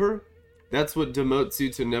the river, that's what demotes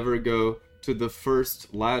you to never go to the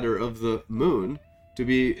first ladder of the moon, to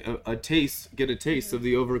be get a taste of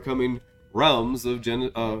the overcoming realms of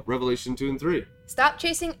Revelation 2 and 3. Stop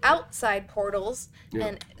chasing outside portals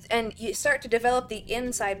and you start to develop the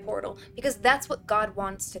inside portal, because that's what God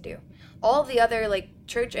wants to do. All the other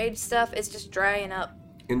church age stuff is just drying up.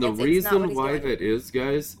 And the reason why that is,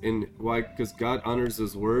 guys, and why, because God honors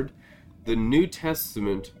His word, the New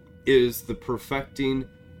Testament is the perfecting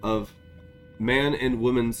of man and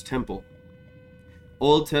woman's temple.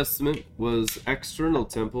 Old Testament was external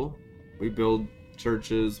temple. We build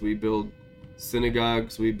churches, we build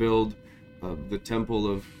synagogues, we build the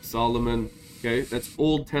Temple of Solomon. Okay, that's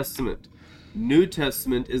Old Testament. New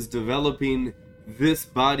Testament is developing this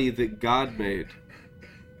body that God made.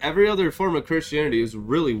 Every other form of Christianity is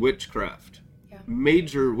really witchcraft. Yeah.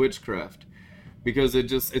 Major witchcraft. Because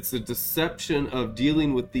it's a deception of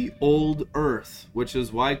dealing with the old earth, which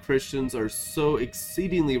is why Christians are so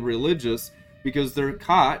exceedingly religious, because they're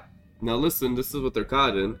caught. Now listen, this is what they're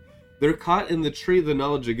caught in. They're caught in the tree of the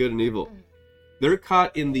knowledge of good and evil. They're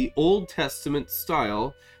caught in the Old Testament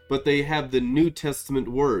style, but they have the New Testament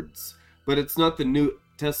words. But it's not the New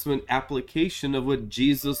Testament application of what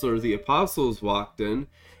Jesus or the apostles walked in.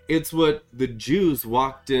 It's what the Jews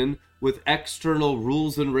walked in with external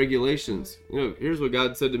rules and regulations. Here's what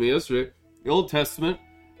God said to me yesterday. The Old Testament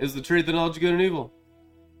is the tree of the knowledge of good and evil.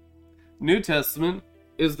 New Testament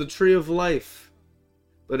is the tree of life.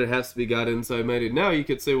 But it has to be God inside mighty. Now you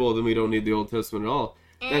could say, well, then we don't need the Old Testament at all.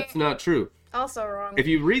 That's not true. Also wrong. If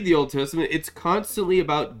you read the Old Testament, it's constantly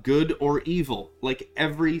about good or evil. Like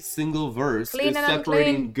every single verse is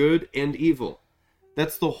separating good and evil.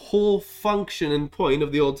 That's the whole function and point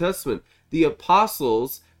of the Old Testament. The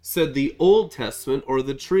apostles said the Old Testament, or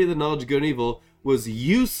the tree of the knowledge of good and evil, was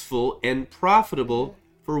useful and profitable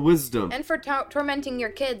for wisdom. And for tormenting your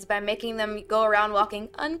kids by making them go around walking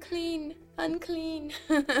unclean. Unclean.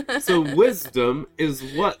 So wisdom is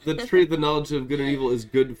what the tree of the knowledge of good and evil is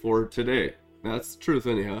good for today. That's the truth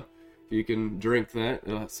anyhow. If you can drink that,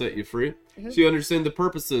 it'll set you free. So you understand the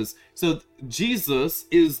purposes. So Jesus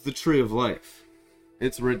is the tree of life.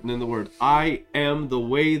 It's written in the Word. I am the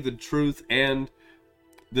way, the truth, and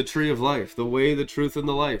the tree of life. The way, the truth, and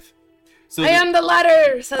the life. So I am the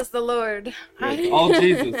ladder, says the Lord. All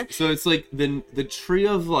Jesus. So it's like the tree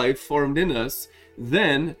of life formed in us.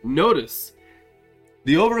 Then, notice,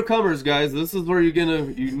 the overcomers, guys, this is where you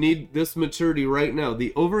need this maturity right now.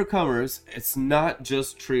 The overcomers, it's not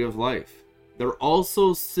just tree of life. They're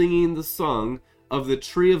also singing the song of the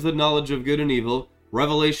tree of the knowledge of good and evil,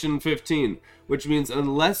 Revelation 15, which means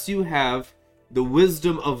unless you have the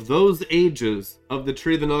wisdom of those ages of the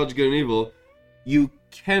tree of the knowledge of good and evil, you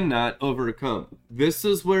cannot overcome. This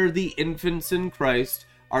is where the infants in Christ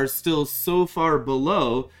are still so far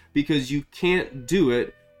below, because you can't do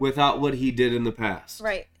it without what he did in the past.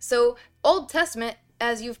 Right. So, Old Testament,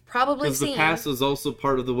 as you've probably seen... Because the past is also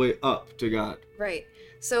part of the way up to God. Right.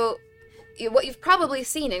 So, what you've probably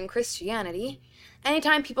seen in Christianity,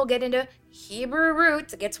 anytime people get into Hebrew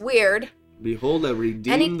roots, it gets weird. Behold, I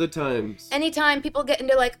redeem the times. Anytime people get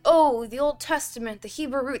into like, oh, the Old Testament, the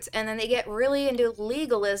Hebrew roots, and then they get really into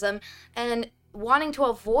legalism and wanting to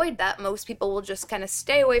avoid that, most people will just kind of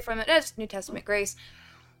stay away from it. It's New Testament grace.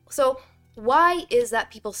 So why is that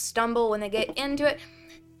people stumble when they get into it?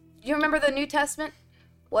 Do you remember the New Testament?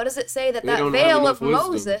 What does it say? That veil of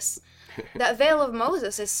Moses, that veil of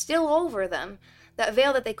Moses is still over them. That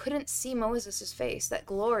veil that they couldn't see Moses' face, that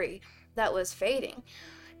glory that was fading.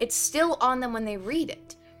 It's still on them when they read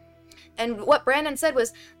it. And what Brandon said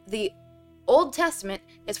was the Old Testament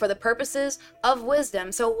is for the purposes of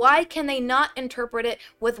wisdom. So why can they not interpret it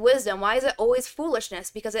with wisdom? Why is it always foolishness?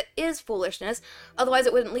 Because it is foolishness. Otherwise,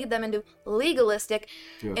 it wouldn't lead them into legalistic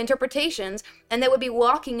interpretations, and they would be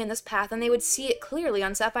walking in this path, and they would see it clearly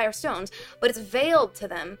on sapphire stones. But it's veiled to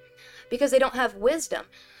them because they don't have wisdom.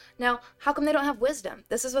 Now, how come they don't have wisdom?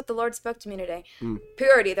 This is what the Lord spoke to me today.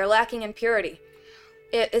 Purity. They're lacking in purity.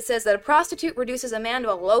 It says that a prostitute reduces a man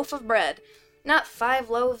to a loaf of bread, not 5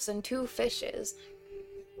 loaves and 2 fishes.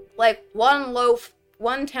 Like 1 loaf,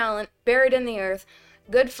 1 talent, buried in the earth,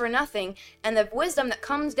 good for nothing. And the wisdom that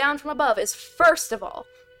comes down from above is first of all,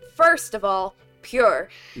 pure.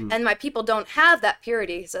 And my people don't have that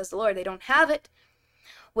purity, says the Lord. They don't have it.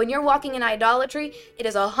 When you're walking in idolatry, it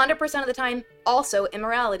is 100% of the time also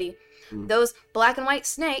immorality. Those black and white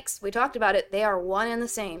snakes, we talked about it, they are one and the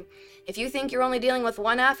same. If you think you're only dealing with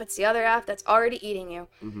one half, it's the other half that's already eating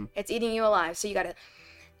you. It's eating you alive. So you got to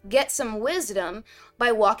get some wisdom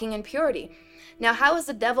by walking in purity. Now, how does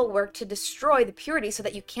the devil work to destroy the purity so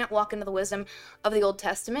that you can't walk into the wisdom of the Old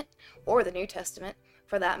Testament or the New Testament,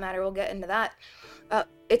 for that matter? We'll get into that.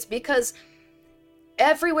 It's because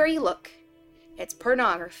everywhere you look, it's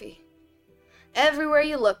pornography. Everywhere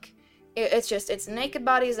you look, it's naked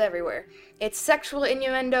bodies everywhere. It's sexual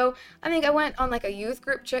innuendo. I think I went on like a youth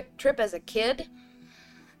group trip as a kid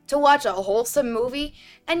to watch a wholesome movie,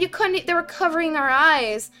 and they were covering our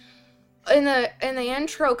eyes in the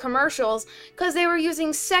intro commercials because they were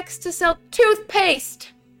using sex to sell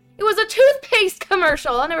toothpaste. It was a toothpaste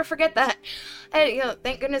commercial. I'll never forget that. And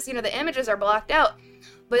thank goodness, the images are blocked out.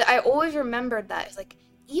 But I always remembered that. It's like,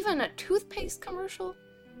 even a toothpaste commercial?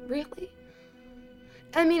 Really?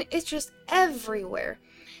 I mean, it's just everywhere.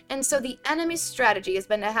 And so the enemy's strategy has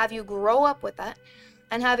been to have you grow up with that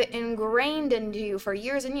and have it ingrained into you for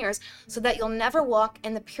years and years so that you'll never walk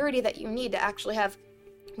in the purity that you need to actually have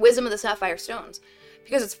wisdom of the sapphire stones.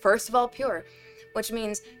 Because it's first of all pure, which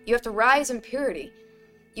means you have to rise in purity.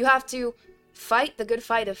 You have to fight the good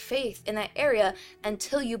fight of faith in that area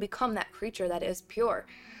until you become that creature that is pure.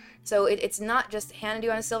 So it's not just handed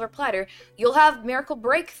you on a silver platter. You'll have miracle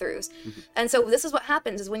breakthroughs. And so this is what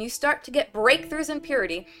happens is when you start to get breakthroughs in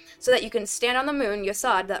purity so that you can stand on the moon,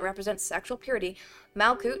 Yesod, that represents sexual purity,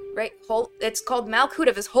 Malkut, right? It's called Malkut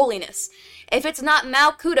of his holiness. If it's not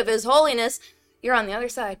Malkut of his holiness, you're on the other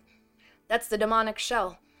side. That's the demonic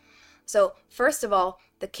shell. So first of all,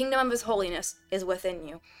 the kingdom of his holiness is within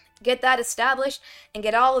you. Get that established and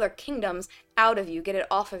get all other kingdoms out of you. Get it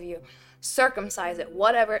off of you. Circumcise it,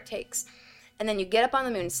 whatever it takes. And then you get up on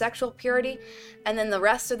the moon, sexual purity, and then the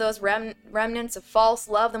rest of those remnants of false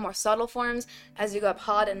love, the more subtle forms, as you go up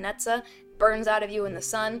Had and Netzah, burns out of you in the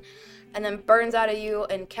sun, and then burns out of you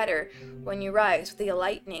in Keter when you rise with the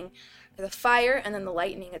lightning, the fire, and then the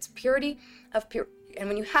lightning. It's purity of pure. And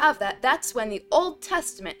when you have that, that's when the Old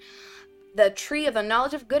Testament, the tree of the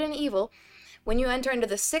knowledge of good and evil, when you enter into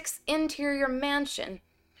the 6th interior mansion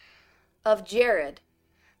of Jared,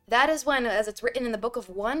 that is when, as it's written in the book of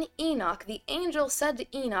 1 Enoch, the angel said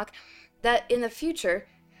to Enoch that in the future,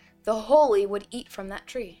 the holy would eat from that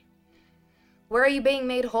tree. Where are you being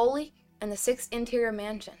made holy? In the 6th interior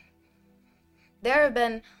mansion. There have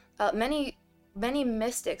been many many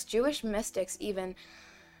mystics, Jewish mystics even,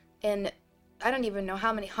 in I don't even know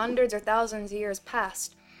how many hundreds or thousands of years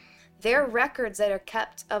past, their records that are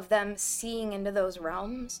kept of them seeing into those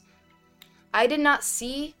realms, I did not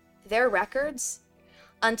see their records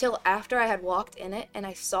until after I had walked in it and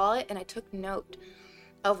I saw it and I took note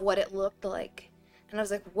of what it looked like. And I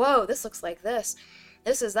was like, whoa, this looks like this.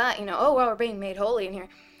 This is that, oh, wow, we're being made holy in here.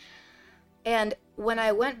 And when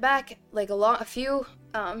I went back, like a few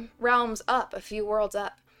realms up, a few worlds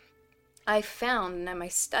up, I found in my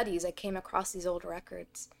studies, I came across these old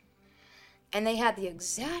records. And they had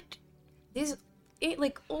these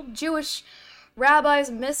like old Jewish rabbis,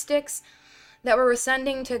 mystics that were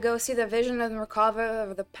ascending to go see the vision of the Merkava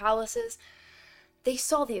of the palaces. They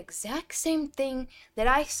saw the exact same thing that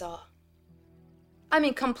I saw. I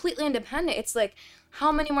mean, completely independent. It's like,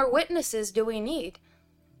 how many more witnesses do we need?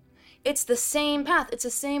 It's the same path. It's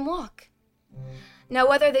the same walk. Now,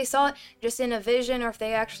 whether they saw it just in a vision or if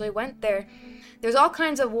they actually went there, there's all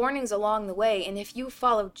kinds of warnings along the way. And if you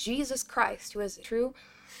follow Jesus Christ, who is the true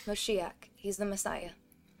Moshiach, he's the Messiah,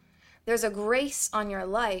 there's a grace on your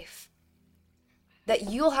life that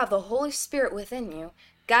you'll have the Holy Spirit within you,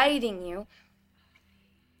 guiding you.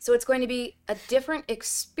 So it's going to be a different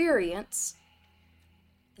experience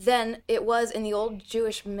than it was in the old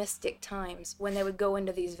Jewish mystic times when they would go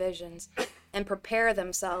into these visions and prepare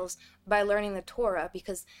themselves by learning the Torah,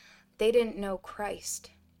 because they didn't know Christ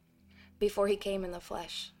before he came in the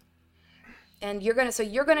flesh. And you're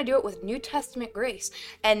gonna do it with New Testament grace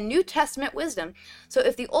and New Testament wisdom. So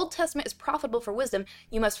if the Old Testament is profitable for wisdom,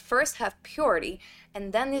 you must first have purity,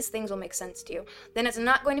 and then these things will make sense to you. Then it's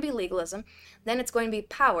not going to be legalism. Then it's going to be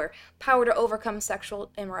power to overcome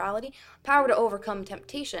sexual immorality, power to overcome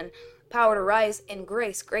temptation, power to rise in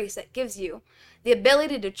grace that gives you the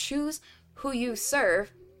ability to choose who you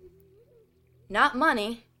serve. Not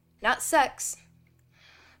money, not sex,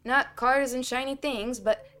 not cars and shiny things,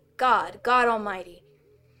 but God Almighty.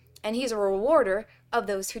 And he's a rewarder of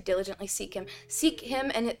those who diligently seek him. Seek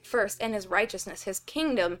him and first, and his righteousness, his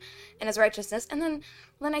kingdom and his righteousness. And then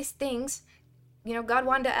the nice things, God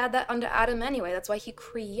wanted to add that unto Adam anyway. That's why he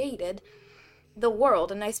created the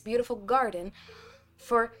world, a nice beautiful garden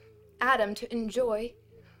for Adam to enjoy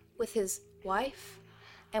with his wife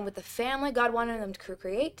and with the family God wanted them to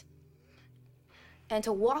create, and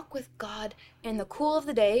to walk with God in the cool of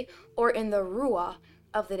the day or in the Ruah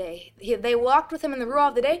of the day. They walked with him in the Ruah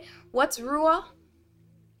of the day. What's Ruah?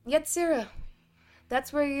 Yetzirah.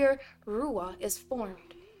 That's where your Ruah is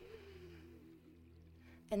formed.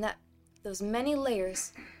 And that those many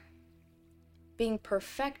layers being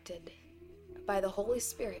perfected by the Holy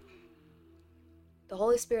Spirit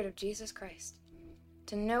of Jesus Christ,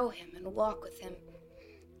 to know him and walk with him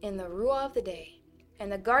in the Ruah of the day,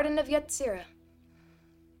 and the garden of Yetzirah.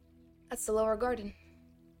 That's the lower garden.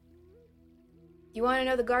 You want to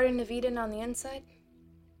know the Garden of Eden on the inside?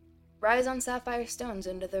 Rise on sapphire stones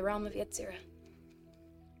into the realm of Yetzirah.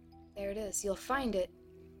 There it is. You'll find it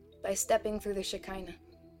by stepping through the Shekinah.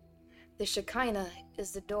 The Shekinah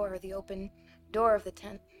is the door, the open door of the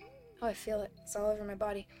tent. Oh, I feel it. It's all over my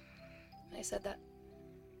body when I said that.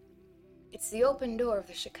 It's the open door of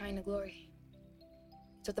the Shekinah glory.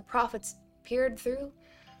 It's what the prophets peered through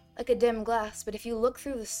like a dim glass. But if you look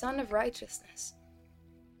through the Sun of Righteousness,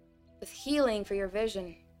 with healing for your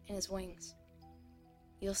vision in his wings,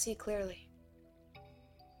 you'll see clearly.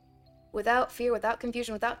 Without fear, without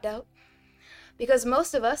confusion, without doubt. Because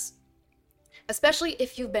most of us, especially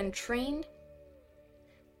if you've been trained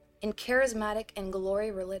in charismatic and glory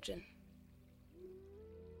religion,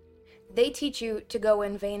 they teach you to go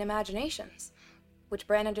in vain imaginations, which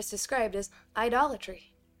Brandon just described as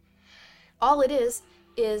idolatry. All it is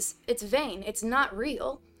it's vain. It's not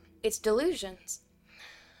real. It's delusions.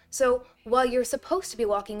 So while you're supposed to be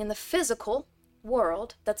walking in the physical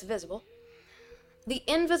world that's visible, the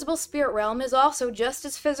invisible spirit realm is also just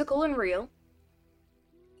as physical and real,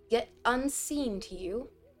 yet unseen to you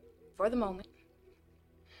for the moment.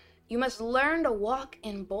 You must learn to walk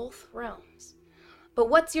in both realms. But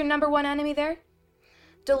what's your number one enemy there?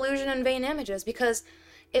 Delusion and vain images. Because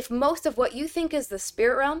if most of what you think is the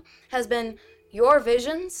spirit realm has been your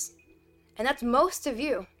visions, and that's most of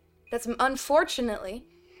you, that's unfortunately,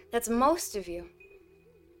 that's most of you.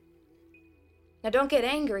 Now don't get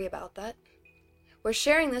angry about that. We're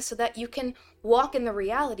sharing this so that you can walk in the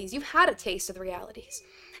realities. You've had a taste of the realities.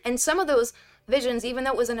 And some of those visions, even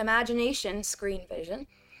though it was an imagination screen vision,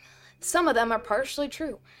 some of them are partially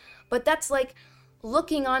true. But that's like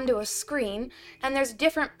looking onto a screen and there's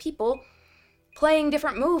different people playing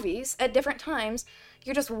different movies at different times.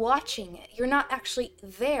 You're just watching it. You're not actually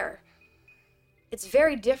there. It's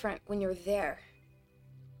very different when you're there.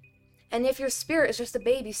 And if your spirit is just a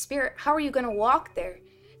baby spirit, how are you going to walk there?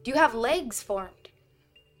 Do you have legs formed?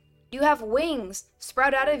 Do you have wings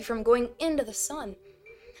sprout out of you from going into the sun?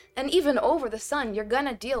 And even over the sun, you're going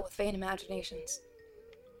to deal with vain imaginations.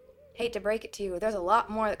 Hate to break it to you, there's a lot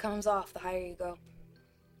more that comes off the higher you go.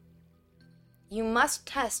 You must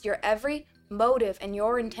test your every motive and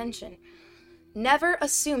your intention. Never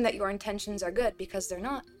assume that your intentions are good, because they're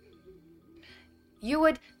not. You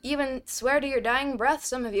would even swear to your dying breath,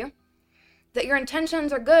 some of you, that your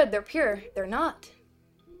intentions are good, they're pure. They're not.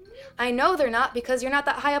 I know they're not, because you're not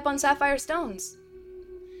that high up on sapphire stones.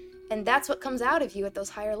 And that's what comes out of you at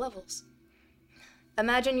those higher levels.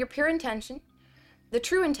 Imagine your pure intention, the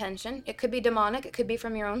true intention. It could be demonic, it could be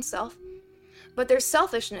from your own self. But there's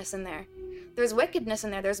selfishness in there. There's wickedness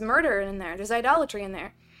in there. There's murder in there. There's idolatry in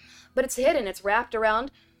there. But it's hidden. It's wrapped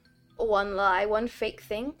around one lie, one fake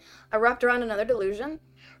thing, wrapped around another delusion,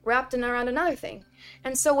 wrapped around another thing.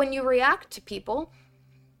 And so when you react to people,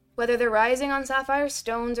 whether they're rising on sapphire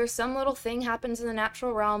stones or some little thing happens in the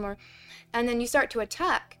natural realm, and then you start to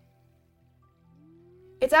attack,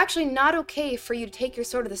 it's actually not okay for you to take your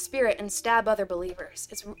sword of the Spirit and stab other believers.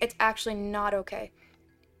 It's actually not okay.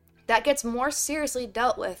 That gets more seriously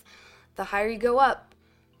dealt with the higher you go up.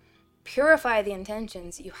 Purify the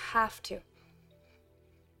intentions. You have to.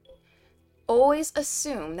 Always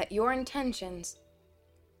assume that your intentions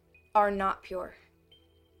are not pure.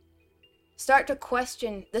 Start to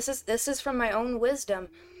question. This is from my own wisdom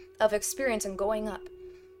of experience and going up.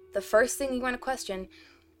 The first thing you want to question,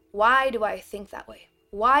 why do I think that way?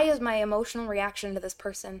 Why is my emotional reaction to this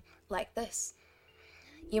person like this?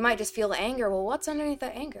 You might just feel the anger. Well, what's underneath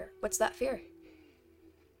that anger? What's that fear?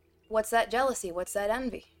 What's that jealousy? What's that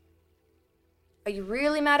envy? Are you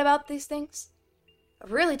really mad about these things?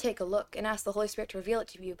 Really take a look and ask the Holy Spirit to reveal it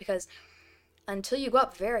to you, because until you go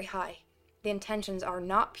up very high, the intentions are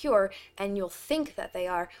not pure, and you'll think that they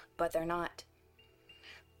are, but they're not.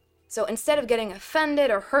 So instead of getting offended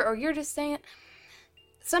or hurt, or you're just saying it,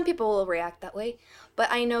 some people will react that way, but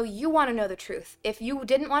I know you want to know the truth. If you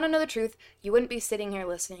didn't want to know the truth, you wouldn't be sitting here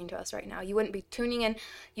listening to us right now. You wouldn't be tuning in.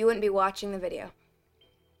 You wouldn't be watching the video.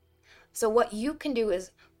 So what you can do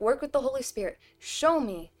is work with the Holy Spirit. Show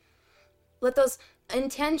me. Let those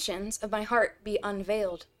intentions of my heart be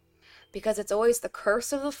unveiled, because it's always the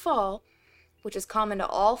curse of the fall, which is common to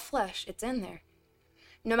all flesh. It's in there.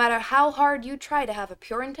 No matter how hard you try to have a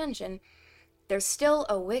pure intention, there's still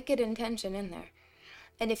a wicked intention in there.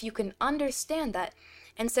 And if you can understand that,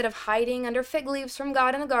 instead of hiding under fig leaves from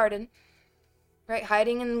God in the garden, right,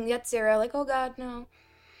 hiding in Yetzirah, like, oh God, no,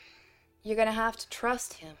 you're going to have to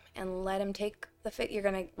trust him and let him take the fig.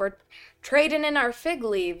 We're trading in our fig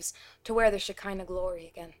leaves to wear the Shekinah glory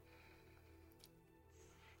again.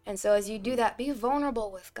 And so as you do that, be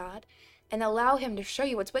vulnerable with God and allow him to show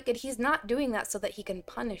you what's wicked. He's not doing that so that he can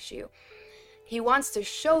punish you. He wants to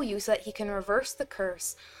show you so that he can reverse the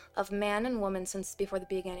curse of man and woman since before the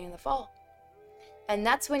beginning of the fall. And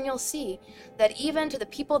that's when you'll see that even to the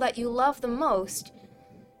people that you love the most,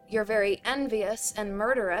 you're very envious and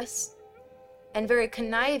murderous and very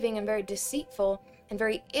conniving and very deceitful and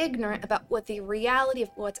very ignorant about what the reality of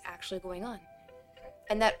what's actually going on.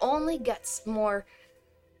 And that only gets more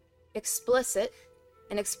explicit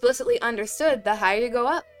and explicitly understood the higher you go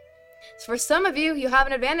up. So for some of you, you have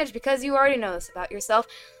an advantage because you already know this about yourself.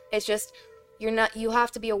 It's just you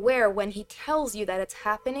have to be aware when he tells you that it's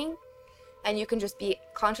happening, and you can just be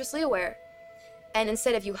consciously aware. And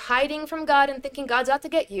instead of you hiding from God and thinking God's out to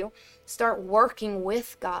get you, start working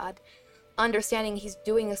with God, understanding he's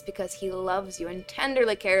doing this because he loves you and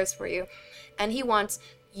tenderly cares for you. And he wants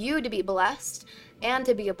you to be blessed and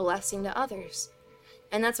to be a blessing to others.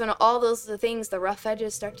 And that's when all the things, the rough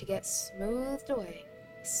edges start to get smoothed away.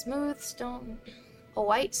 Smooth stone, a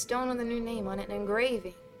white stone with a new name on it, an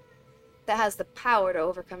engraving that has the power to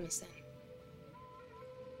overcome sin.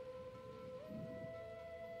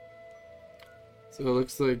 So it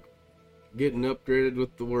looks like getting upgraded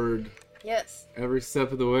with the word. Yes. Every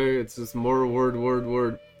step of the way, it's just more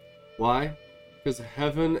word. Why? Because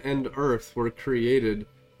heaven and earth were created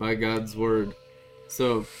by God's word.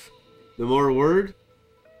 So, the more word,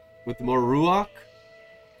 with the more Ruah,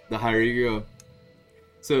 the higher you go.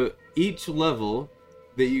 So, each level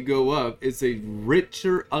that you go up is a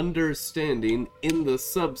richer understanding in the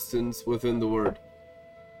substance within the word,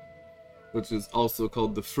 which is also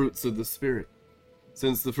called the fruits of the Spirit.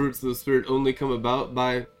 Since the fruits of the Spirit only come about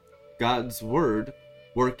by God's word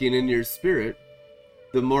working in your spirit,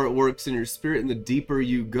 the more it works in your spirit and the deeper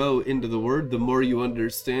you go into the word, the more you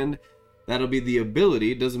understand. That'll be the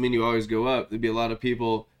ability. It doesn't mean you always go up. There'll be a lot of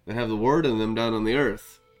people that have the word in them down on the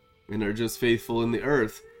earth and are just faithful in the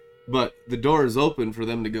earth, but the door is open for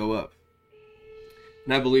them to go up.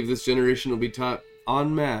 And I believe this generation will be taught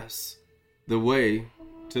en masse the way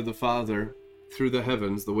to the Father through the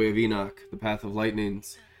heavens, the way of Enoch, the path of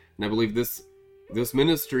lightnings. And I believe this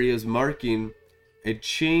ministry is marking a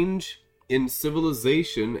change in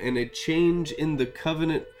civilization and a change in the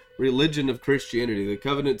covenant religion of Christianity. The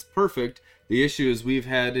covenant's perfect. The issue is we've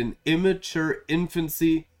had an immature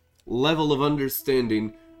infancy level of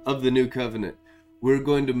understanding of the new covenant. We're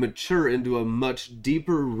going to mature into a much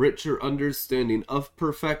deeper, richer understanding of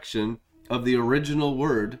perfection of the original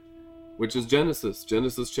word, which is Genesis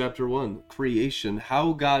chapter 1, creation,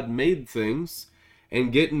 how God made things,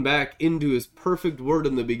 and getting back into his perfect word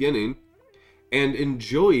in the beginning and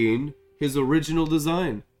enjoying his original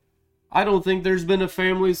design. I don't think there's been a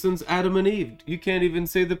family since Adam and Eve. You can't even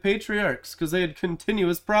say the patriarchs, because they had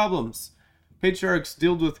continuous problems. Patriarchs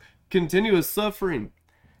dealt with continuous suffering.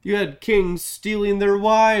 You had kings stealing their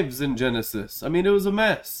wives in Genesis. I mean, it was a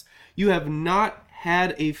mess. You have not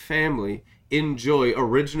had a family enjoy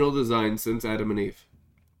original design since Adam and Eve.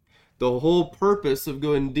 The whole purpose of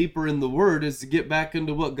going deeper in the Word is to get back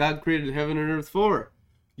into what God created heaven and earth for.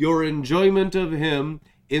 Your enjoyment of Him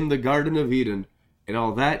in the Garden of Eden. And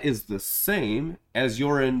all that is the same as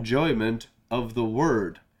your enjoyment of the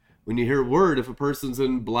Word. When you hear word, if a person's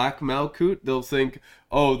in black Malkut, they'll think,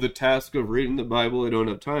 oh, the task of reading the Bible, I don't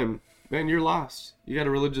have time. Man, you're lost. You got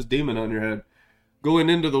a religious demon on your head. Going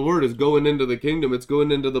into the Word is going into the kingdom. It's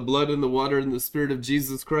going into the blood and the water and the Spirit of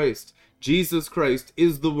Jesus Christ. Jesus Christ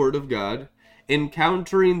is the Word of God.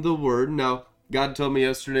 Encountering the Word. Now, God told me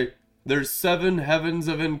yesterday, there's 7 heavens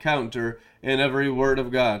of encounter in every Word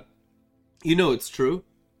of God. You know it's true,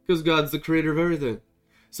 because God's the creator of everything.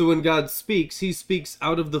 So when God speaks, he speaks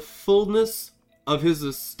out of the fullness of his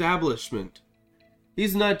establishment.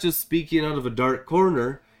 He's not just speaking out of a dark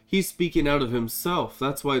corner. He's speaking out of himself.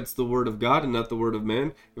 That's why it's the word of God and not the word of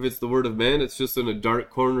man. If it's the word of man, it's just in a dark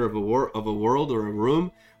corner of a world or a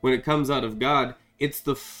room. When it comes out of God, it's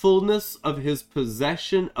the fullness of his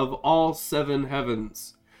possession of all 7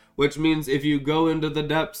 heavens. Which means if you go into the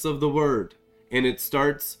depths of the word, and it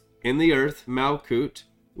starts in the earth, Malkut,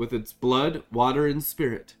 with its blood, water, and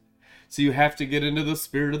spirit. So you have to get into the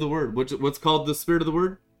spirit of the word. What's called the spirit of the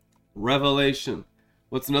word? Revelation.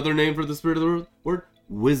 What's another name for the spirit of the word?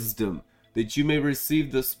 Wisdom. That you may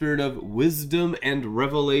receive the spirit of wisdom and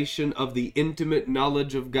revelation of the intimate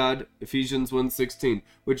knowledge of God, Ephesians 1:16.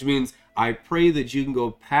 Which means, I pray that you can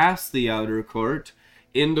go past the outer court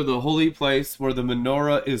into the holy place where the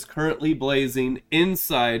menorah is currently blazing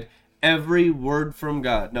inside every word from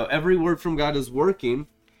God. Now, every word from God is working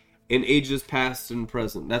in ages past and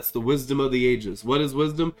present. That's the wisdom of the ages. What is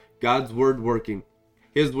wisdom? God's word working.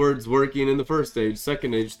 His word's working in the first age,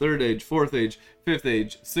 second age, third age, fourth age, fifth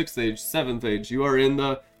age, sixth age, seventh age. You are in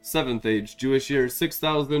the 7th age, Jewish year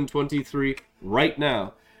 6023 right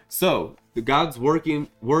now. So, God's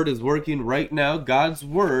word is working right now. God's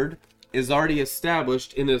word is already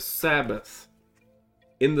established in his Sabbath,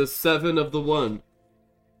 in the 7 of the 1.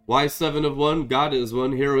 Why 7 of 1? God is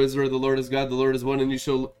one. Hear, O Israel, the Lord is God, the Lord is one, and you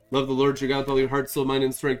shall love the Lord your God with all your heart, soul, mind,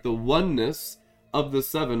 and strength. The oneness of the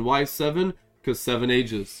 7. Why 7? Because 7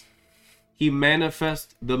 ages. He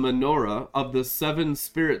manifests the menorah of the 7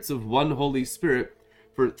 spirits of one Holy Spirit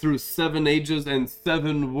through 7 ages and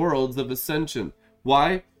 7 worlds of ascension.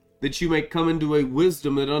 Why? That you may come into a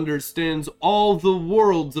wisdom that understands all the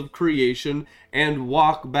worlds of creation and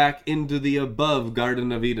walk back into the above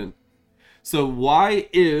Garden of Eden. So why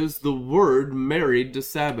is the Word married to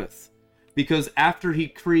Sabbath? Because after he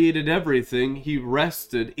created everything, he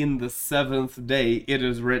rested in the 7th day, it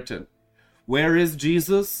is written. Where is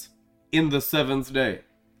Jesus? In the 7th day.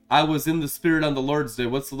 I was in the Spirit on the Lord's day.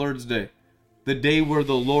 What's the Lord's day? The day where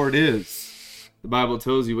the Lord is. The Bible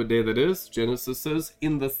tells you what day that is. Genesis says,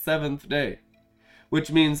 in the 7th day.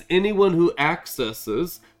 Which means anyone who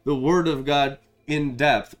accesses the Word of God in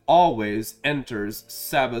depth always enters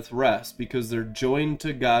Sabbath rest because they're joined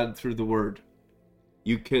to God through the Word.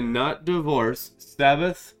 You cannot divorce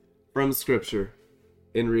Sabbath from Scripture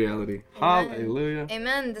in reality. Amen. Hallelujah.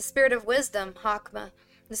 Amen. The spirit of wisdom, Hakma.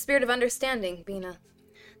 The spirit of understanding, Bina.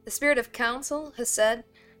 The spirit of counsel, Hesed.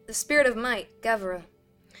 The spirit of might, Gevra.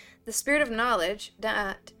 The spirit of knowledge,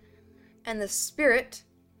 Da'at. And the spirit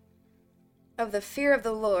of the fear of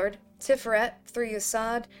the Lord, Tiferet, through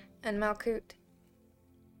Yesod and Malkut.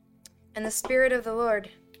 And the Spirit of the Lord,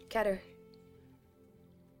 Keter.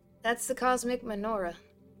 That's the cosmic menorah.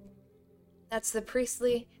 That's the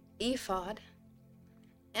priestly ephod,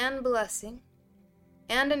 and blessing,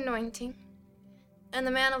 and anointing, and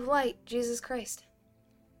the man of light, Jesus Christ.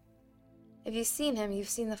 If you've seen him, you've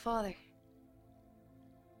seen the Father.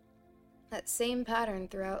 That same pattern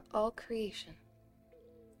throughout all creation.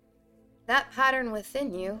 That pattern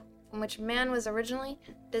within you, from which man was originally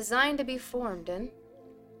designed to be formed in.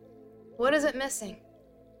 What is it missing?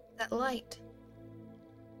 That light.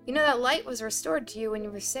 You know that light was restored to you when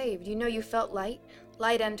you were saved. You know you felt light.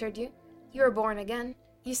 Light entered you. You were born again.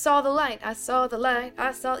 You saw the light. I saw the light.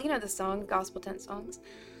 I saw... You know the song, gospel tent songs.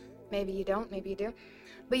 Maybe you don't. Maybe you do.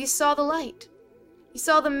 But you saw the light. You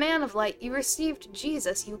saw the man of light. You received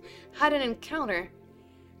Jesus. You had an encounter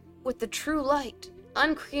with the true light,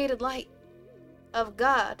 uncreated light of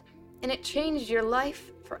God. And it changed your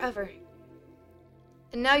life forever.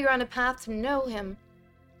 And now you're on a path to know him.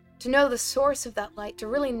 To know the source of that light. To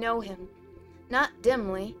really know him. Not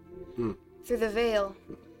dimly, through the veil,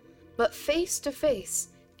 but face to face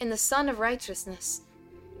in the Sun of Righteousness.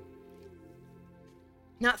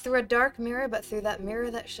 Not through a dark mirror, but through that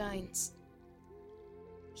mirror that shines.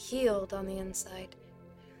 Healed on the inside.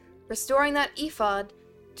 Restoring that ephod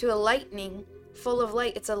to a lightning full of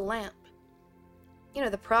light. It's a lamp. You know,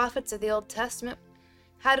 the prophets of the Old Testament,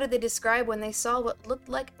 how did they describe when they saw what looked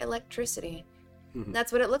like electricity?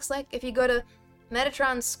 That's what it looks like. If you go to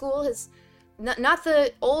Metatron's school, his not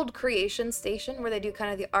the old creation station where they do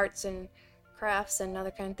kind of the arts and crafts and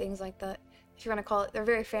other kind of things like that. If you want to call it, they're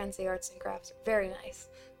very fancy arts and crafts. Very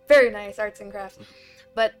nice arts and crafts.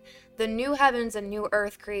 But the new heavens and new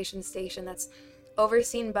earth creation station that's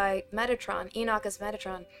overseen by Metatron, Enoch is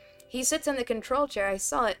Metatron. He sits in the control chair. I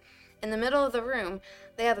saw it. In the middle of the room,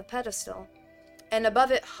 they have a pedestal. And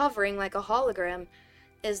above it, hovering like a hologram,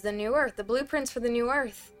 is the new earth, the blueprints for the new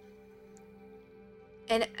earth.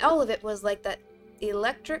 And all of it was like that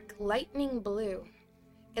electric lightning blue.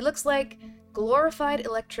 It looks like glorified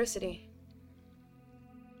electricity.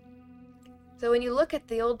 So when you look at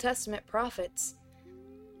the Old Testament prophets,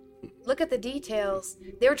 look at the details.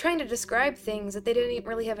 They were trying to describe things that they didn't even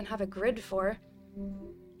really have a grid for.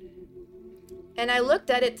 And I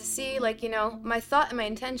looked at it to see, like, you know, my thought and my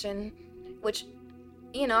intention, which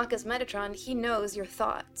Enoch as Metatron, he knows your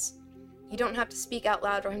thoughts. You don't have to speak out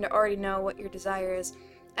loud for him to already know what your desire is.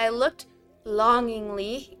 I looked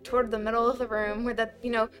longingly toward the middle of the room where that,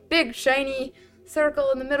 you know, big shiny circle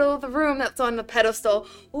in the middle of the room that's on the pedestal.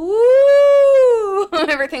 Ooh!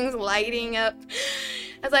 Everything's lighting up.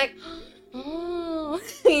 I was like, oh,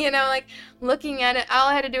 you know, like looking at it. All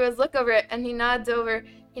I had to do was look over it, and he nods over,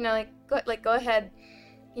 you know, go ahead.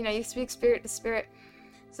 You know, you speak spirit to spirit.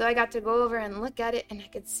 So I got to go over and look at it, and I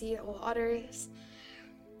could see the waters.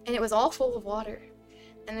 And it was all full of water.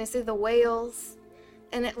 And I see the whales.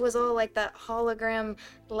 And it was all like that hologram,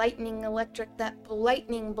 lightning electric, that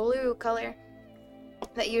lightning blue color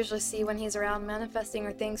that you usually see when he's around manifesting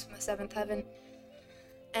or things from the seventh heaven.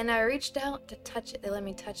 And I reached out to touch it. They let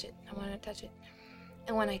me touch it. I wanted to touch it.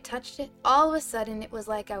 And when I touched it, all of a sudden, it was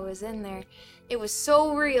like I was in there. It was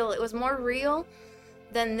so real. It was more real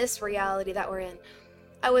than this reality that we're in.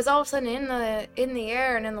 I was all of a sudden in the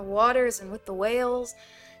air and in the waters and with the whales.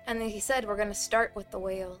 And then he said, we're going to start with the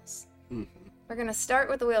whales. We're going to start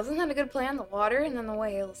with the whales. Isn't that a good plan? The water and then the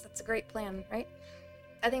whales. That's a great plan, right?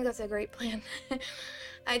 I think that's a great plan.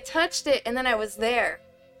 I touched it and then I was there.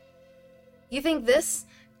 You think this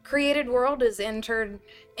created world is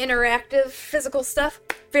interactive physical stuff?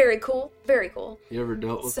 Very cool. Very cool. You ever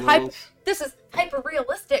dealt with whales? This is hyper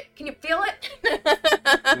realistic. Can you feel it?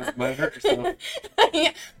 That might hurt yourself.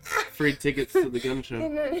 Yeah. Free tickets to the gun show.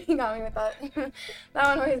 He got me with that. That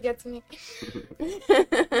one always gets me.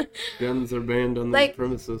 Guns are banned on these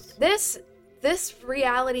premises. This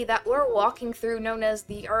reality that we're walking through, known as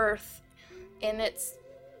the Earth, and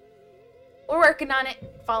we're working on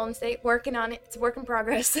it. Fallen state, working on it. It's a work in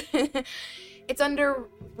progress. It's under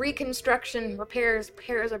reconstruction. Repairs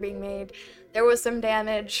are being made. There was some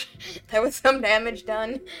damage. There was some damage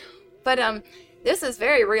done. But this is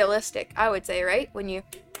very realistic, I would say, right? When you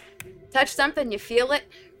touch something, you feel it.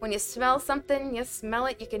 When you smell something, you smell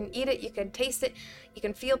it. You can eat it. You can taste it. You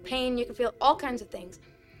can feel pain. You can feel all kinds of things.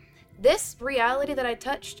 This reality that I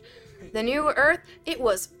touched, the new Earth, it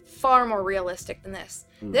was far more realistic than this.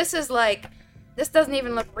 This is like... This doesn't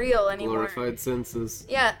even look real anymore. Glorified senses.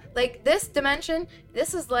 Yeah, like this dimension,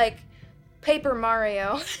 this is like Paper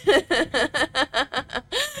Mario.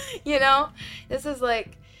 You know? This is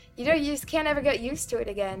like, you just can't ever get used to it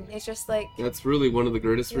again. It's just like... That's really one of the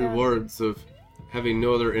greatest rewards of having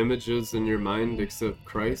no other images in your mind except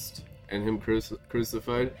Christ and Him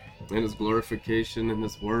crucified and His glorification and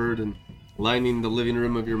His Word and lining the living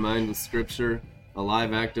room of your mind with Scripture.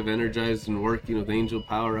 Alive, active, energized, and working with angel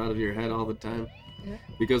power out of your head all the time. Yeah.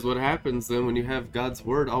 Because what happens then when you have God's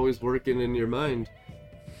Word always working in your mind,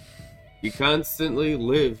 You constantly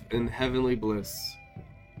live in heavenly bliss.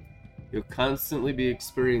 You'll constantly be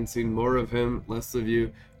experiencing more of Him, less of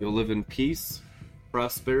you. You'll live in peace,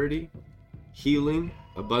 prosperity, healing,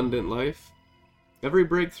 abundant life. Every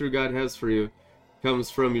breakthrough God has for you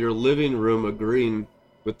comes from your living room agreeing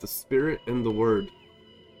with the Spirit and the Word.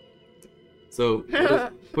 So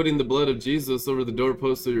putting the blood of Jesus over the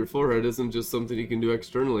doorpost of your forehead isn't just something you can do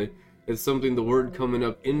externally. It's something the Word coming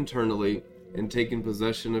up internally and taking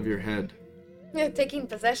possession of your head. Yeah, taking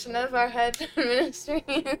possession of our head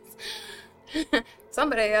ministries.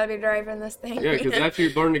 Somebody gotta be driving this thing. Yeah, because after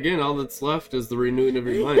you're born again, all that's left is the renewing of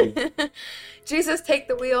your mind. Jesus, take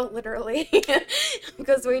the wheel, literally,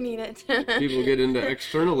 because we need it. People get into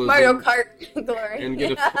externalism. Mario Kart, glory. And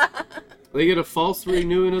they get a false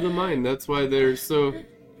renewing of the mind. That's why they're so,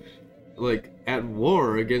 at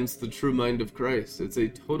war against the true mind of Christ. It's a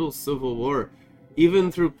total civil war.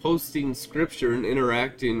 Even through posting scripture and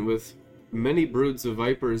interacting with many broods of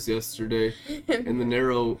vipers yesterday in the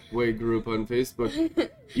Narrow Way group on Facebook,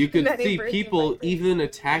 you could see people even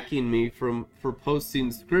attacking me for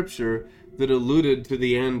posting scripture that alluded to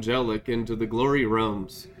the angelic and to the glory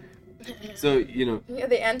realms. So, yeah,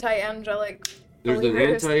 the anti-angelic. There's an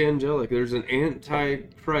anti-angelic. There's an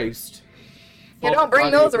anti-Christ. Yeah, don't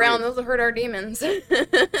bring those around. Those will hurt our demons.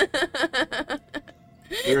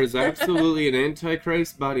 There is absolutely an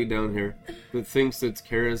antichrist body down here that thinks it's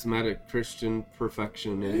charismatic Christian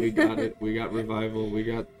perfection, and we got it. We got revival.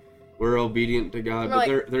 We're obedient to God,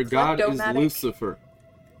 but their God is Lucifer,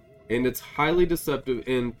 and it's highly deceptive.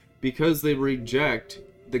 And because they reject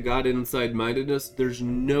the God inside mindedness, there's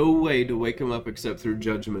no way to wake them up except through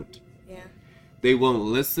judgment. Yeah. They won't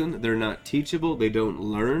listen. They're not teachable. They don't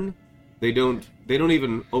learn. They don't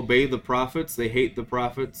even obey the prophets. They hate the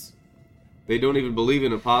prophets. They don't even believe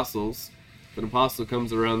in apostles. If an apostle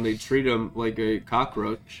comes around, they treat him like a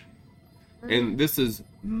cockroach. And this is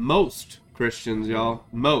most Christians, y'all.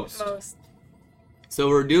 Most. So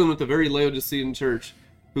we're dealing with a very Laodicean church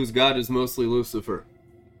whose God is mostly Lucifer.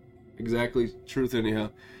 Exactly truth anyhow.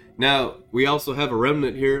 Now, we also have a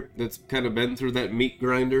remnant here that's kind of been through that meat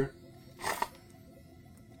grinder.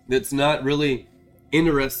 That's not really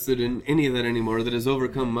interested in any of that anymore, that has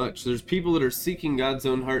overcome much. There's people that are seeking God's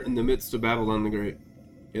own heart in the midst of Babylon the Great.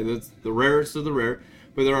 Yeah, that's the rarest of the rare.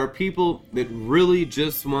 But there are people that really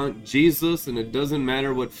just want Jesus, and it doesn't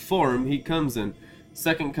matter what form he comes in.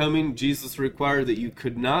 Second coming, Jesus required that you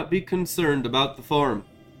could not be concerned about the form.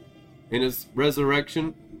 In his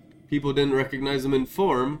resurrection, people didn't recognize him in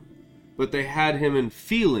form, but they had him in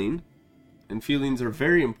feeling. And feelings are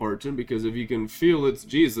very important, because if you can feel it's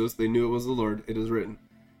Jesus, they knew it was the Lord. It is written.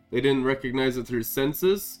 They didn't recognize it through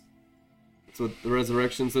senses. That's what the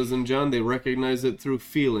resurrection says in John. They recognized it through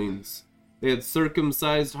feelings. They had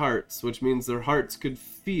circumcised hearts, which means their hearts could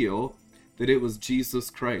feel that it was Jesus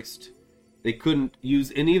Christ. They couldn't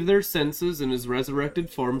use any of their senses in his resurrected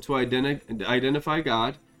form to identify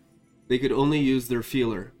God. They could only use their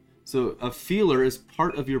feeler. So a feeler is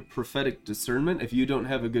part of your prophetic discernment. If you don't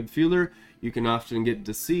have a good feeler, you can often get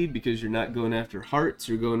deceived because you're not going after hearts,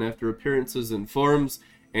 you're going after appearances and forms,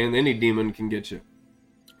 and any demon can get you.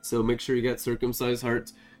 So make sure you got circumcised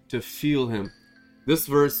hearts to feel him. This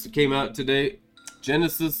verse came out today,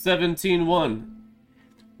 Genesis 17:1.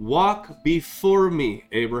 Walk before me,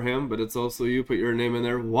 Abraham, but it's also you, put your name in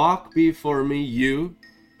there. Walk before me, you,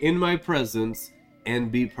 in my presence,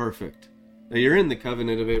 and be perfect. Now you're in the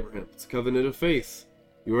covenant of Abraham. It's a covenant of faith.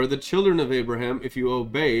 You are the children of Abraham if you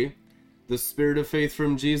obey the spirit of faith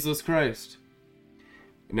from Jesus Christ.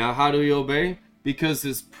 Now how do we obey? Because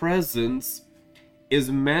his presence is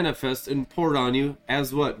manifest and poured on you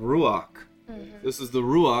as what? Ruah. This is the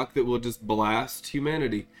Ruah that will just blast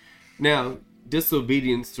humanity. Now,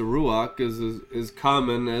 disobedience to Ruah is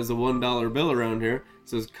common as a $1 bill around here.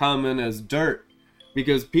 It's as common as dirt.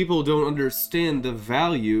 Because people don't understand the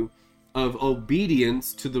value of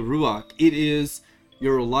obedience to the Ruah. It is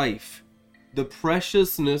your life. The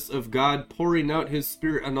preciousness of God pouring out his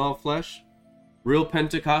spirit on all flesh. Real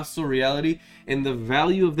Pentecostal reality. And the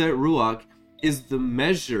value of that Ruah is the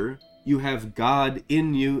measure you have God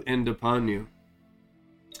in you and upon you.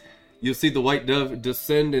 You'll see the white dove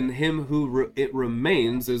descend, in him who it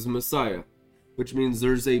remains as Messiah, which means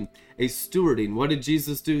there's a stewarding. What did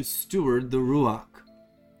Jesus do? Steward the Ruach.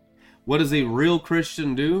 What does a real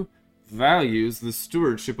Christian do? Values the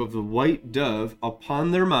stewardship of the white dove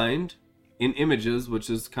upon their mind in images, which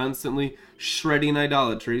is constantly shredding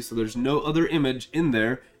idolatry. So there's no other image in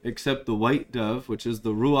there except the white dove, which is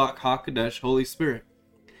the Ruach HaKodesh, Holy Spirit.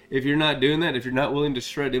 If you're not doing that, if you're not willing to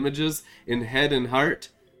shred images in head and heart,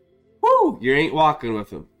 you ain't walking with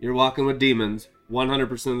them. You're walking with demons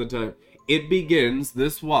 100% of the time. it begins,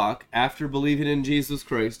 this walk, after believing in Jesus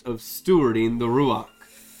Christ, of stewarding the Ruach.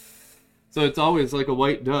 So it's always like a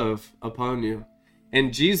white dove upon you.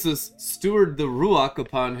 And Jesus stewarded the Ruach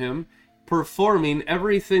upon him, performing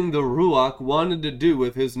everything the Ruach wanted to do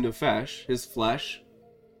with his nefesh, his flesh.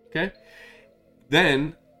 Okay?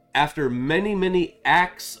 Then, after many, many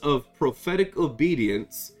acts of prophetic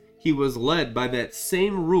obedience, he was led by that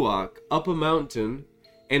same Ruach up a mountain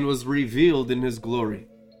and was revealed in his glory.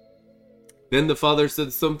 Then the Father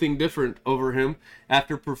said something different over him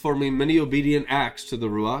after performing many obedient acts to the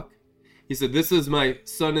Ruach. He said, "This is my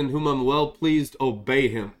Son in whom I'm well pleased, obey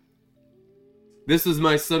him. This is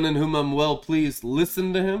my Son in whom I'm well pleased,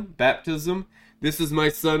 listen to him," baptism. "This is my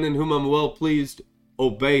Son in whom I'm well pleased,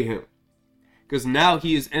 obey him." Because now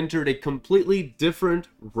he has entered a completely different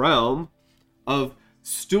realm of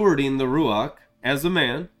stewarding the Ruach as a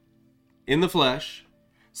man in the flesh.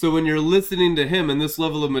 So when you're listening to him in this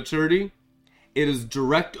level of maturity, it is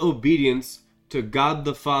direct obedience to God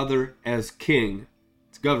the Father as King.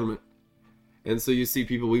 It's government. And so you see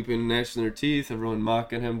people weeping and gnashing their teeth, everyone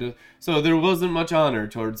mocking him. So there wasn't much honor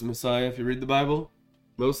towards Messiah if you read the Bible.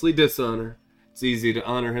 Mostly dishonor. It's easy to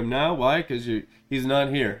honor him now. Why? Because he's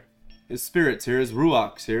not here. His Spirit's here, his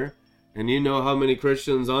Ruach's here. And you know how many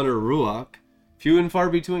Christians honor Ruach. Few and far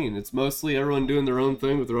between. It's mostly everyone doing their own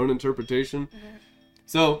thing with their own interpretation. Mm-hmm.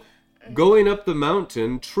 So going up the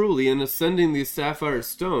mountain, truly, and ascending these sapphire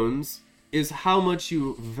stones is how much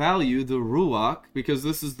you value the Ruach, because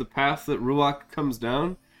this is the path that Ruach comes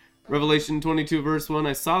down. Revelation 22 verse 1,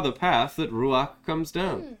 I saw the path that Ruach comes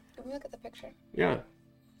down. Let me look at the picture. Yeah.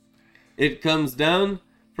 It comes down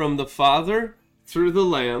from the Father, through the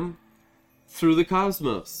Lamb, through the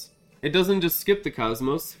cosmos. It doesn't just skip the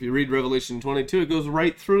cosmos. If you read Revelation 22, it goes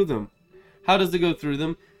right through them. How does it go through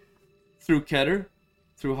them? Through Keter,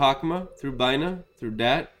 through Hakma, through Bina, through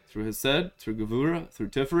Dat, through Hesed, through Gevurah, through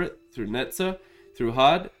Tiferet, through Netzah, through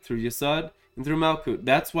Had, through Yesod, and through Malkut.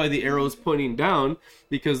 That's why the arrow is pointing down,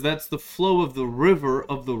 because that's the flow of the river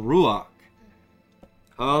of the Ruach.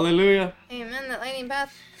 Hallelujah. Amen, that lightning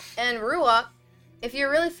path. And Ruach, if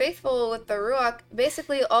you're really faithful with the Ruach,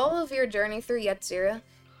 basically all of your journey through Yetzirah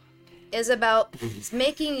is about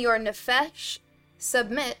making your nefesh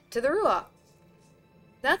submit to the Ruach.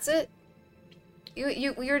 That's it.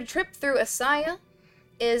 Your trip through Asaya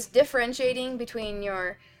is differentiating between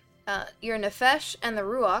your nefesh and the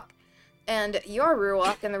Ruach, and your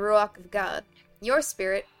Ruach and the Ruach of God, your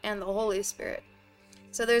spirit and the Holy Spirit.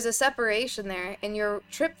 So there's a separation there. In your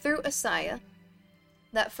trip through Asaya,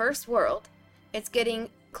 that first world, it's getting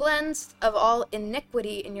cleansed of all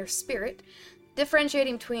iniquity in your spirit,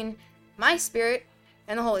 differentiating between my spirit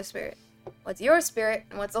and the Holy Spirit. What's your spirit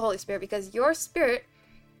and what's the Holy Spirit? Because your spirit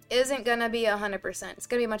isn't going to be 100%. It's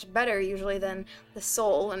going to be much better usually than the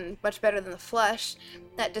soul, and much better than the flesh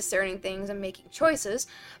at discerning things and making choices.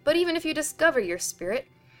 But even if you discover your spirit,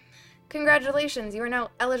 congratulations, you are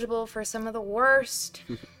now eligible for some of the worst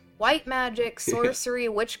white magic, sorcery,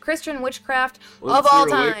 Christian witchcraft of all time.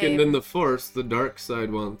 Once you're awakened in the Force, the dark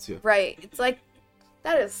side wants you. Right. It's like,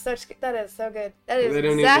 that is so good. That is they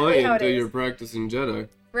don't exactly even how want it you until is. you're practicing Jedi.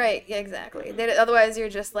 Right, yeah, exactly. Otherwise, you're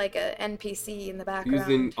just like a NPC in the background.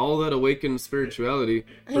 Using all that awakened spirituality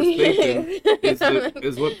for thinking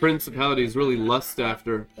is what principalities really lust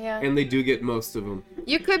after. Yeah. And they do get most of them.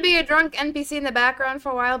 You could be a drunk NPC in the background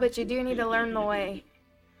for a while, but you do need to learn the way.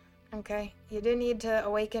 Okay? You do need to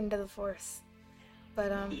awaken to the Force.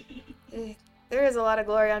 But, there is a lot of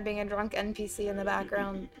glory on being a drunk NPC in the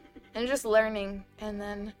background. And just learning, and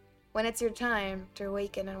then when it's your time to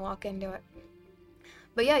awaken and walk into it.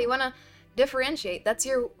 But yeah, you want to differentiate. That's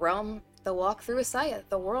your realm, the walk through Asaya,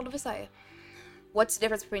 the world of Asaya. What's the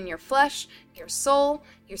difference between your flesh, your soul,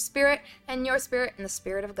 your spirit, and the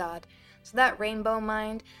Spirit of God? So that rainbow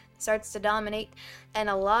mind starts to dominate, and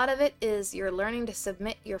a lot of it is you're learning to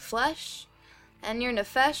submit your flesh and your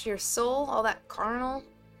nefesh, your soul, all that carnal,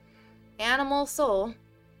 animal soul.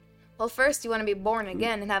 Well, first you want to be born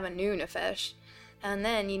again and have a new nefesh, and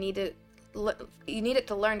then you need it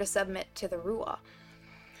to learn to submit to the Ruah.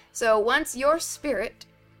 So once your spirit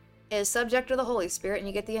is subject to the Holy Spirit and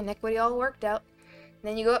you get the iniquity all worked out,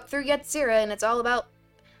 then you go up through Yetzirah, and it's all about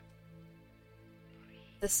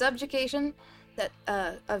the subjugation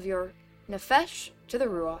of your nefesh to the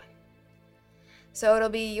Ruah. So it'll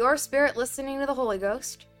be your spirit listening to the Holy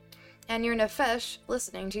Ghost, and your nefesh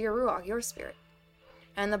listening to your Ruach, your spirit.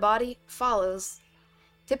 And the body follows.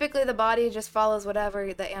 Typically the body just follows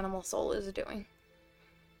whatever the animal soul is doing.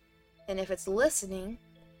 And if it's listening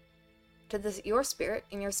to your spirit,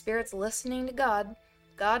 and your spirit's listening to God,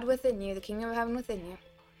 God within you, the kingdom of heaven within you,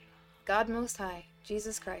 God Most High,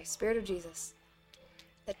 Jesus Christ, Spirit of Jesus.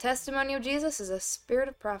 The testimony of Jesus is a spirit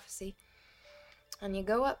of prophecy. And you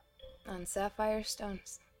go up on sapphire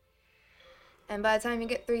stones. And by the time you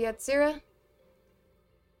get through Yetzirah,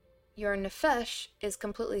 your nefesh is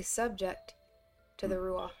completely subject to the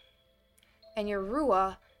Ruah. And your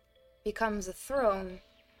Ruah becomes a throne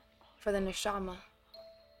for the neshama.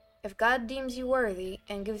 If God deems you worthy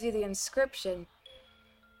and gives you the inscription,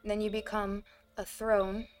 then you become a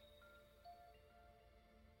throne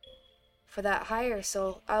for that higher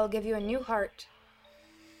soul. I'll give you a new heart.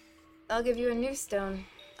 I'll give you a new stone.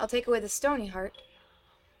 I'll take away the stony heart.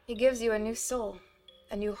 He gives you a new soul,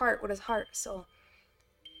 a new heart. What is heart? Soul.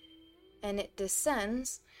 And it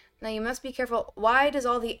descends. Now you must be careful. Why does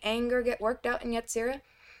all the anger get worked out in Yetzirah?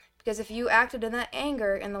 Because if you acted in that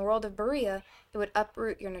anger in the world of Berea, it would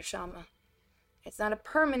uproot your neshama. It's not a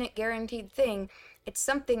permanent, guaranteed thing. It's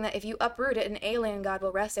something that if you uproot it, an alien god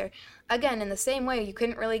will rest there. Again, in the same way, you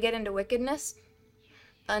couldn't really get into wickedness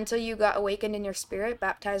until you got awakened in your spirit,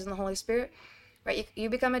 baptized in the Holy Spirit. Right? You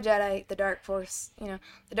become a Jedi, the dark force,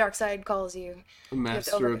 the dark side calls you. A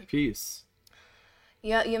master of peace.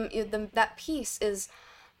 Yeah, that peace is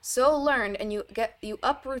so learned, and you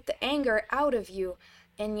uproot the anger out of you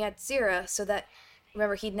in Yetzirah, so that,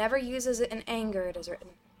 remember, he never uses it in anger, it is written.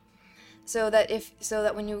 So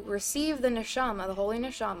that when you receive the neshama, the holy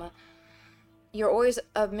neshama, you're always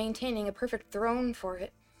maintaining a perfect throne for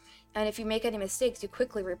it. And if you make any mistakes, you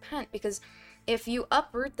quickly repent, because if you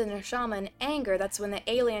uproot the neshama in anger, that's when the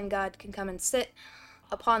alien god can come and sit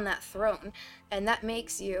upon that throne, and that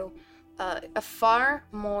makes you a far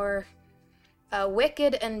more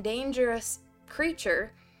wicked and dangerous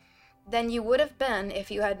creature than you would have been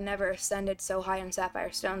if you had never ascended so high in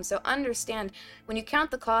sapphire stone. So understand, when you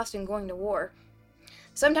count the cost in going to war,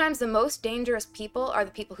 sometimes the most dangerous people are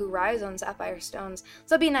the people who rise on sapphire stones.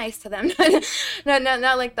 So be nice to them. No,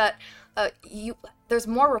 not like that. There's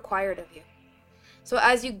more required of you. So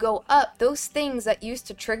as you go up, those things that used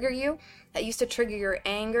to trigger you, that used to trigger your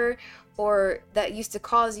anger, or that used to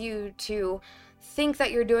cause you to think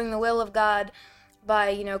that you're doing the will of God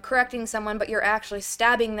by, correcting someone, but you're actually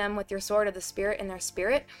stabbing them with your sword of the Spirit in their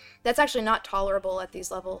spirit, that's actually not tolerable at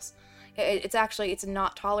these levels. It's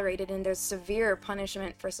not tolerated, and there's severe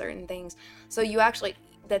punishment for certain things. So you actually,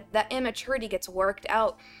 that immaturity gets worked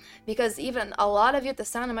out, because even a lot of you at the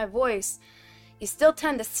sound of my voice, you still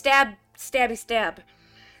tend to stab.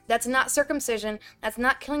 That's not circumcision. That's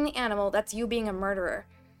not killing the animal. That's you being a murderer.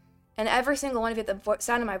 And every single one of you at the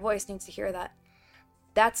sound of my voice needs to hear that.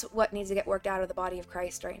 That's what needs to get worked out of the body of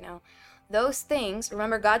Christ right now. Those things,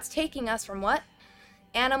 remember, God's taking us from what?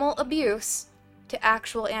 Animal abuse to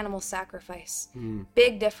actual animal sacrifice.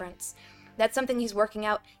 Big difference. That's something he's working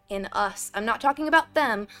out in us. I'm not talking about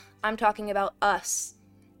them. I'm talking about us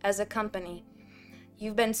as a company.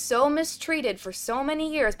 You've been so mistreated for so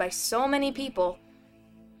many years by so many people.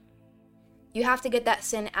 You have to get that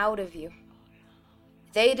sin out of you.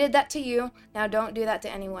 They did that to you. Now don't do that to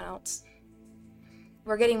anyone else.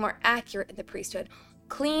 We're getting more accurate in the priesthood.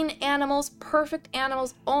 Clean animals, perfect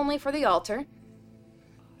animals only for the altar.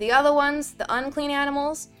 The other ones, the unclean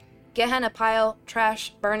animals, Gehenna pile,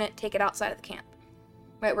 trash, burn it, take it outside of the camp.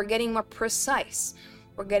 Right? We're getting more precise.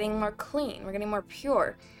 We're getting more clean. We're getting more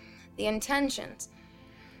pure. The intentions.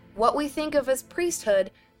 What we think of as priesthood,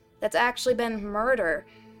 that's actually been murder,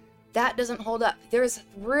 that doesn't hold up. There's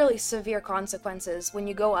really severe consequences when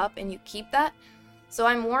you go up and you keep that. So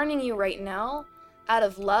I'm warning you right now, out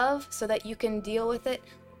of love, so that you can deal with it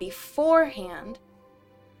beforehand.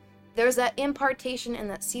 There's that impartation and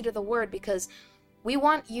that seed of the word, because we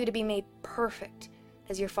want you to be made perfect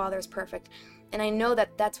as your Father is perfect. And I know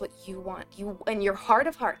that that's what you want. You, in your heart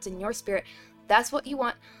of hearts, in your spirit, that's what you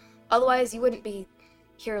want. Otherwise, you wouldn't be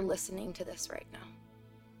here listening to this right now.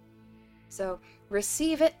 So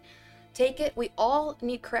receive it, take it. We all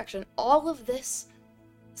need correction. All of this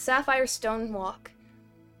sapphire stone walk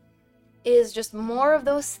is just more of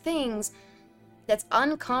those things that's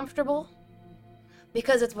uncomfortable,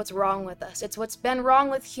 because it's what's wrong with us. It's what's been wrong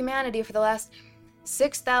with humanity for the last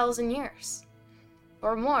 6,000 years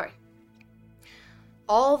or more.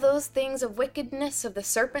 All those things of wickedness, of the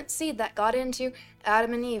serpent seed that got into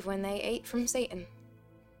Adam and Eve when they ate from Satan.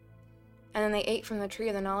 And then they ate from the tree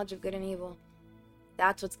of the knowledge of good and evil.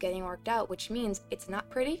 That's what's getting worked out, which means it's not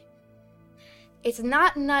pretty. It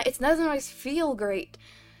doesn't always feel great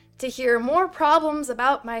to hear more problems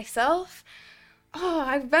about myself.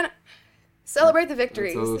 Oh, celebrate the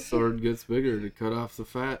victories. That's how the sword gets bigger, to cut off the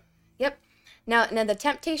fat. Yep. Now the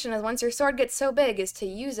temptation is, once your sword gets so big, is to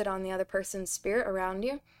use it on the other person's spirit around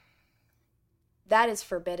you. That is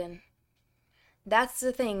forbidden. That's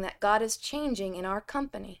the thing that God is changing in our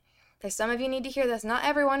company. There's some of you need to hear this. Not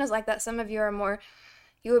everyone is like that. Some of you are more,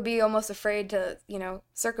 you would be almost afraid to,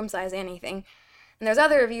 circumcise anything. And there's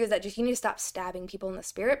other of you that just, you need to stop stabbing people in the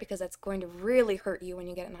spirit, because that's going to really hurt you when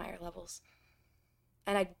you get in higher levels.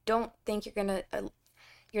 And I don't think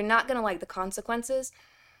you're not going to like the consequences.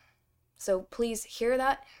 So please hear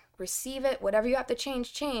that, receive it, whatever you have to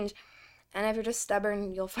change. And if you're just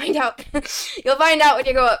stubborn, you'll find out. You'll find out when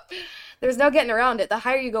you go up. There's no getting around it. The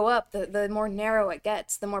higher you go up, the more narrow it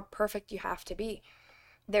gets, the more perfect you have to be.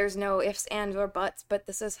 There's no ifs, ands, or buts, but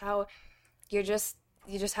this is how you just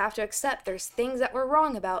have to accept there's things that we're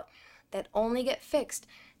wrong about that only get fixed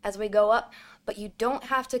as we go up, but you don't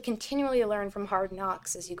have to continually learn from hard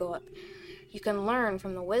knocks as you go up. You can learn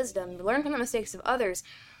from the wisdom, learn from the mistakes of others,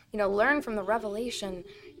 learn from the revelation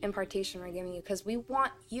impartation we're giving you, because we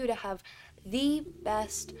want you to have the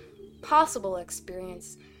best possible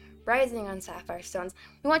experience rising on sapphire stones.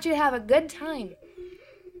 We want you to have a good time.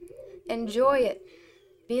 Enjoy it.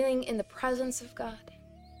 Being in the presence of God.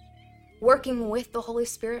 Working with the Holy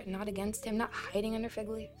Spirit, not against Him, not hiding under fig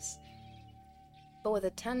leaves, but with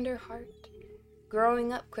a tender heart,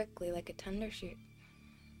 growing up quickly like a tender shoot.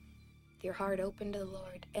 Your heart open to the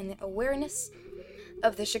Lord, and the awareness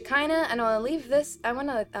of the Shekinah. And I'll leave this, I want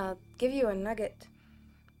to give you a nugget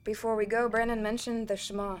before we go. Brandon mentioned the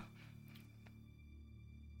Shema.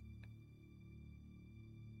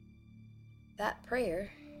 That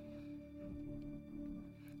prayer,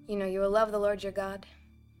 you will love the Lord your God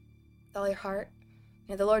with all your heart.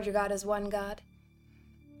 The Lord your God is one God.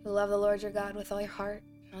 You'll love the Lord your God with all your heart,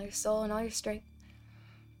 and all your soul, and all your strength.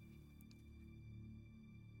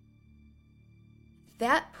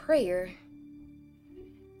 That prayer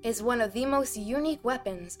is one of the most unique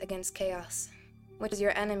weapons against chaos, which is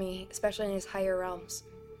your enemy, especially in his higher realms.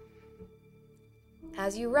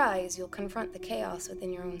 As you rise, you'll confront the chaos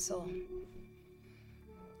within your own soul.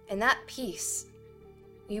 And that peace,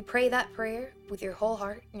 you pray that prayer with your whole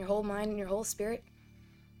heart, and your whole mind, and your whole spirit,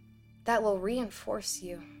 that will reinforce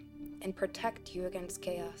you and protect you against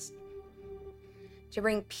chaos. To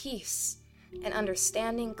bring peace and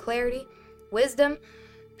understanding, clarity, wisdom,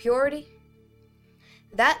 purity.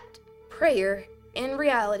 That prayer, in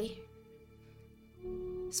reality,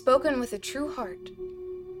 spoken with a true heart,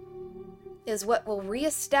 is what will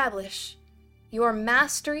reestablish your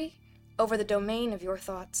mastery over the domain of your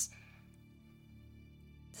thoughts.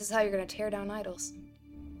 This is how you're going to tear down idols.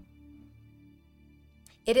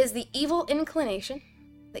 It is the evil inclination,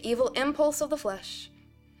 the evil impulse of the flesh,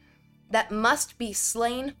 that must be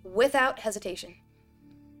slain without hesitation,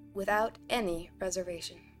 without any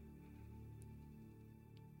reservation.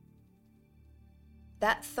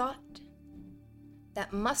 That thought,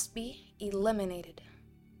 that must be eliminated,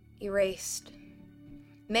 erased,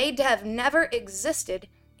 made to have never existed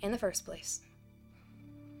in the first place.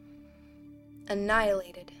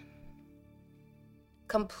 Annihilated,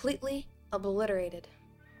 completely obliterated.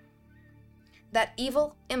 That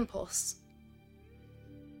evil impulse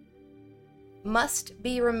must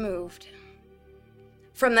be removed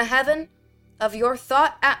from the heaven of your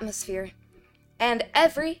thought atmosphere and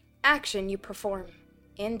every action you perform,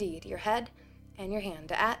 indeed, your head and your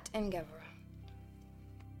hand, at and Gevra.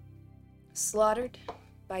 Slaughtered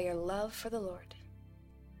by your love for the Lord.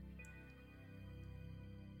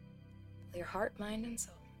 With your heart, mind, and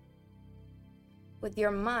soul. With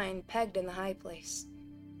your mind pegged in the high place.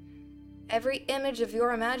 Every image of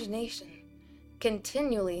your imagination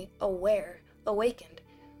continually awakened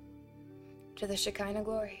to the Shekinah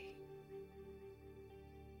glory.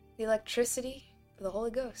 The electricity of the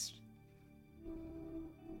Holy Ghost.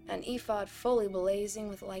 An ephod fully blazing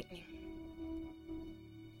with lightning.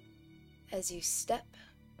 As you step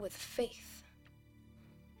with faith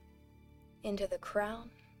into the crown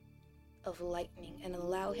of lightning and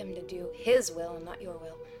allow Him to do His will and not your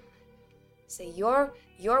will. Say, your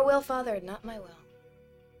will, Father, and not my will.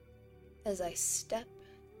 As I step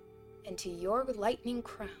into your lightning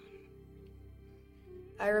crown,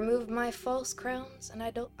 I remove my false crowns and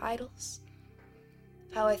idols,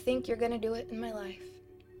 how I think you're going to do it in my life,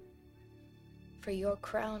 for your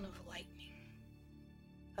crown of lightning,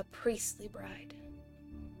 a priestly bride,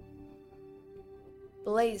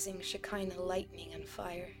 blazing Shekinah lightning and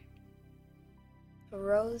fire, a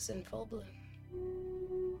rose in full bloom.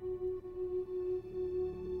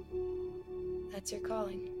 That's your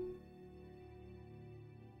calling.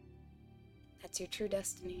 That's your true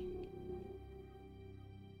destiny.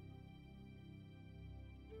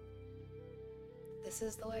 This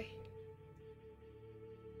is the way.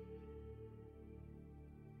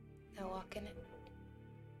 Now walk in it.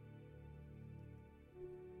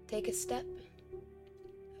 Take a step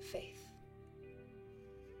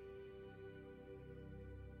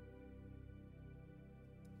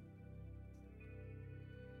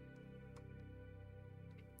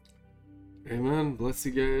Amen. Bless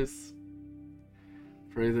you guys.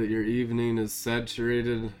 Pray that your evening is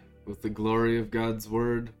saturated with the glory of God's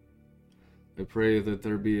word. I pray that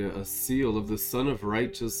there be a seal of the Son of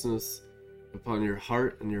Righteousness upon your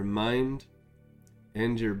heart and your mind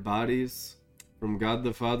and your bodies from God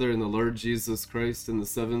the Father and the Lord Jesus Christ and the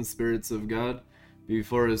seven spirits of God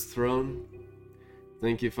before his throne.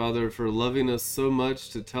 Thank you, Father, for loving us so much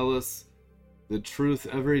to tell us the truth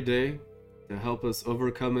every day, to help us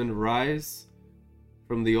overcome and rise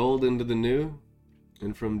from the old into the new,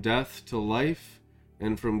 and from death to life,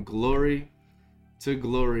 and from glory to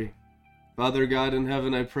glory. Father God in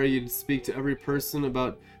heaven, I pray you'd speak to every person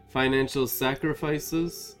about financial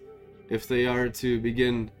sacrifices, if they are to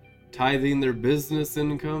begin tithing their business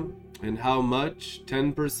income, and how much,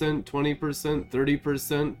 10%, 20%,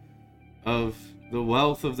 30% of the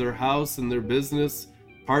wealth of their house and their business,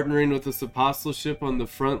 partnering with this apostleship on the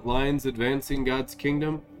front lines, advancing God's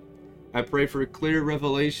kingdom. I pray for clear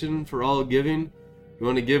revelation for all giving. You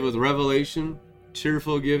want to give with revelation,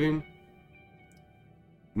 cheerful giving,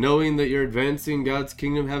 knowing that you're advancing God's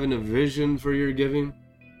kingdom, having a vision for your giving.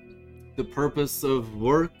 The purpose of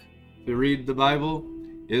work, if you read the Bible,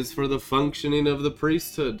 is for the functioning of the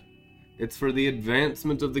priesthood. It's for the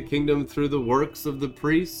advancement of the kingdom through the works of the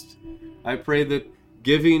priest. I pray that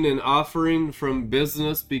giving and offering from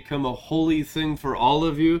business become a holy thing for all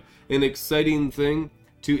of you, an exciting thing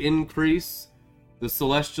to increase the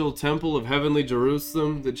celestial temple of heavenly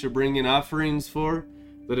Jerusalem that you're bringing offerings for,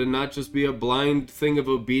 that it not just be a blind thing of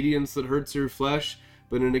obedience that hurts your flesh,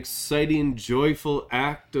 but an exciting, joyful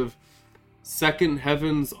act of second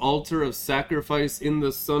heaven's altar of sacrifice in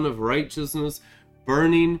the Son of Righteousness,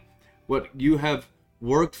 burning what you have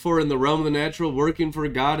worked for in the realm of the natural, working for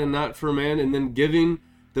God and not for man, and then giving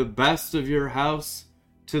the best of your house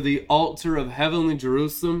to the altar of heavenly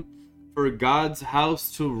Jerusalem for God's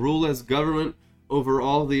house to rule as government over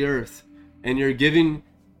all the earth. And your giving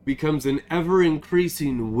becomes an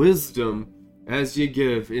ever-increasing wisdom as you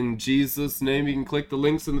give. In Jesus' name, you can click the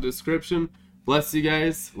links in the description. Bless you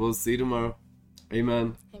guys. We'll see you tomorrow.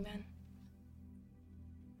 Amen. Amen.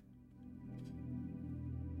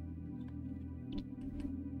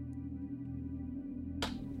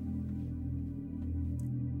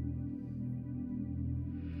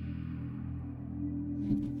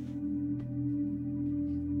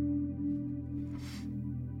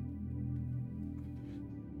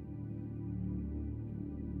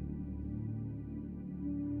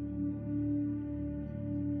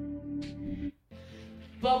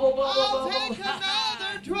 Bubble, bubble, I'll bubble. take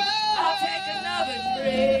another drink. I'll take another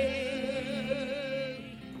drink.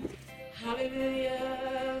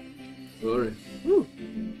 Hallelujah. Glory. Woo.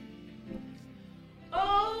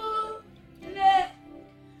 Oh, let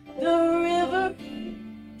the river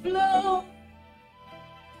flow.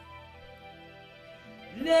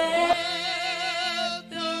 Let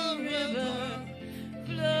the river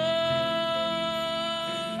flow.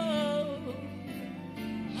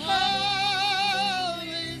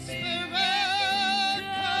 Holy Spirit,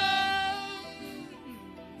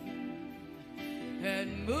 And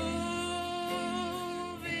move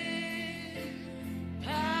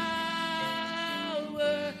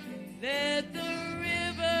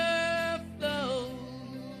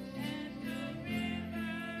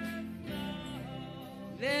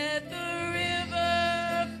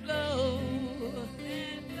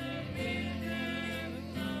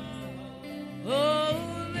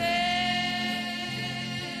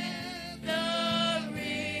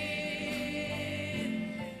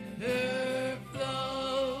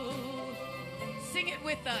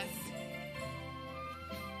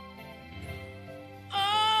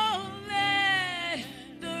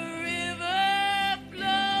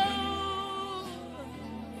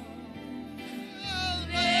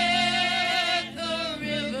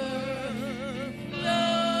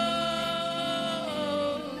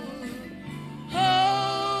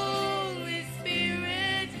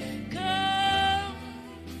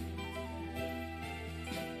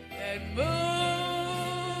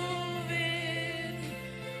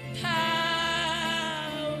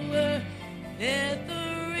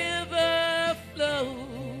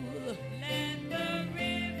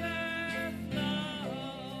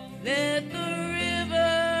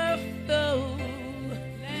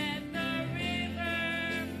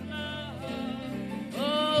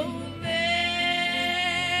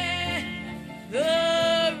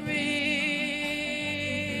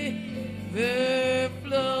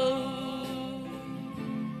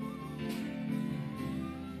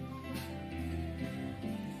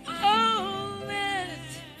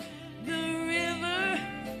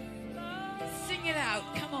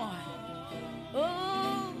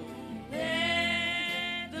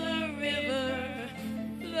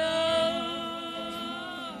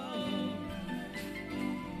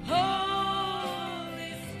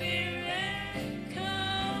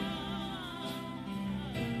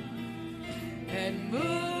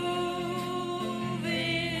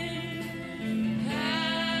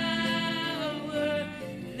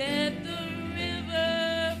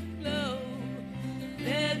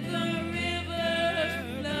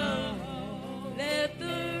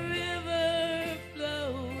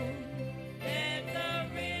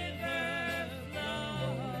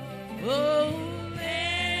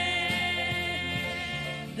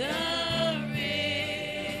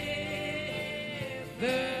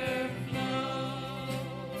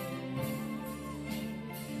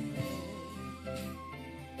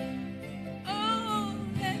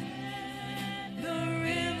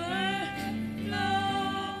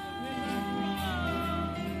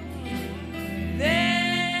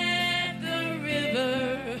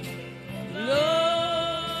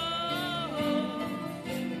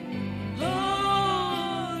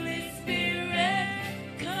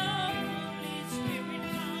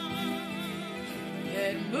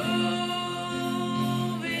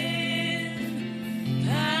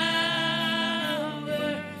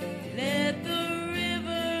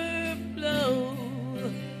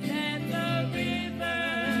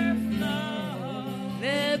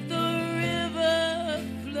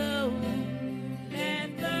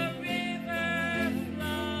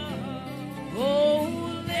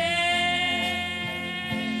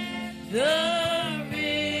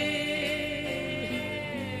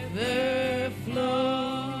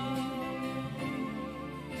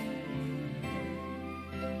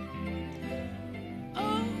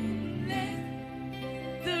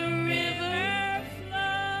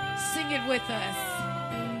Sing it with us.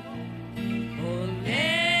 Oh,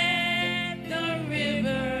 let the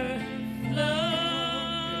river flow.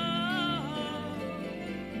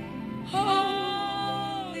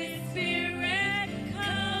 Holy Spirit,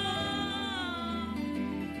 come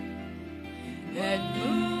and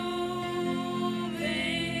move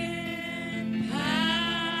in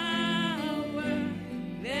power.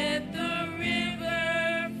 Let the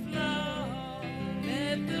river flow.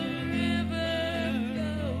 Let the river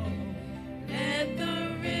flow. Let the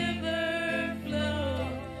river flow.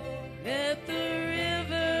 Let the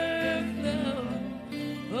river flow.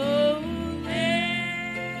 Oh, let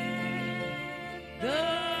the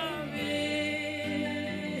river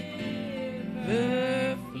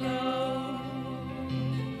flow.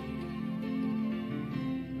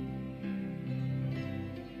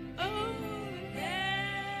 Oh,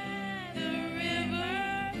 let the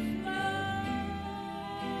river flow.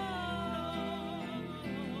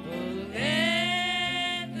 Oh,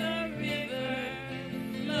 let the river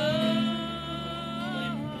flow.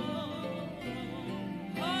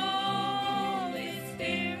 Holy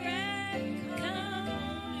Spirit, come.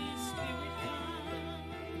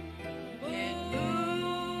 And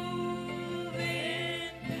move in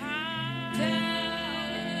power.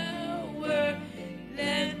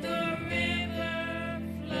 Let the river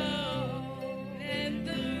flow. Let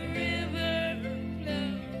the river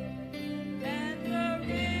flow. Let the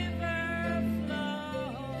river flow.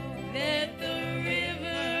 Let the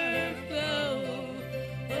river flow.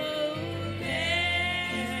 Oh,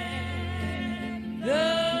 let the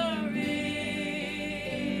river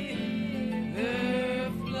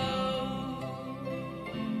flow.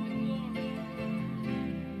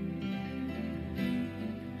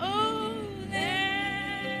 Oh,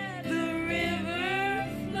 let the river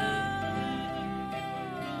flow.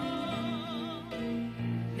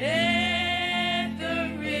 Let the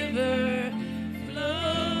river flow.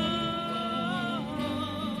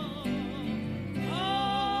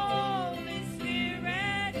 Holy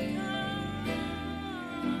Spirit, come.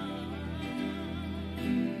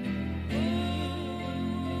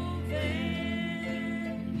 Move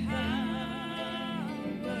in power.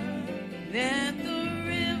 Let the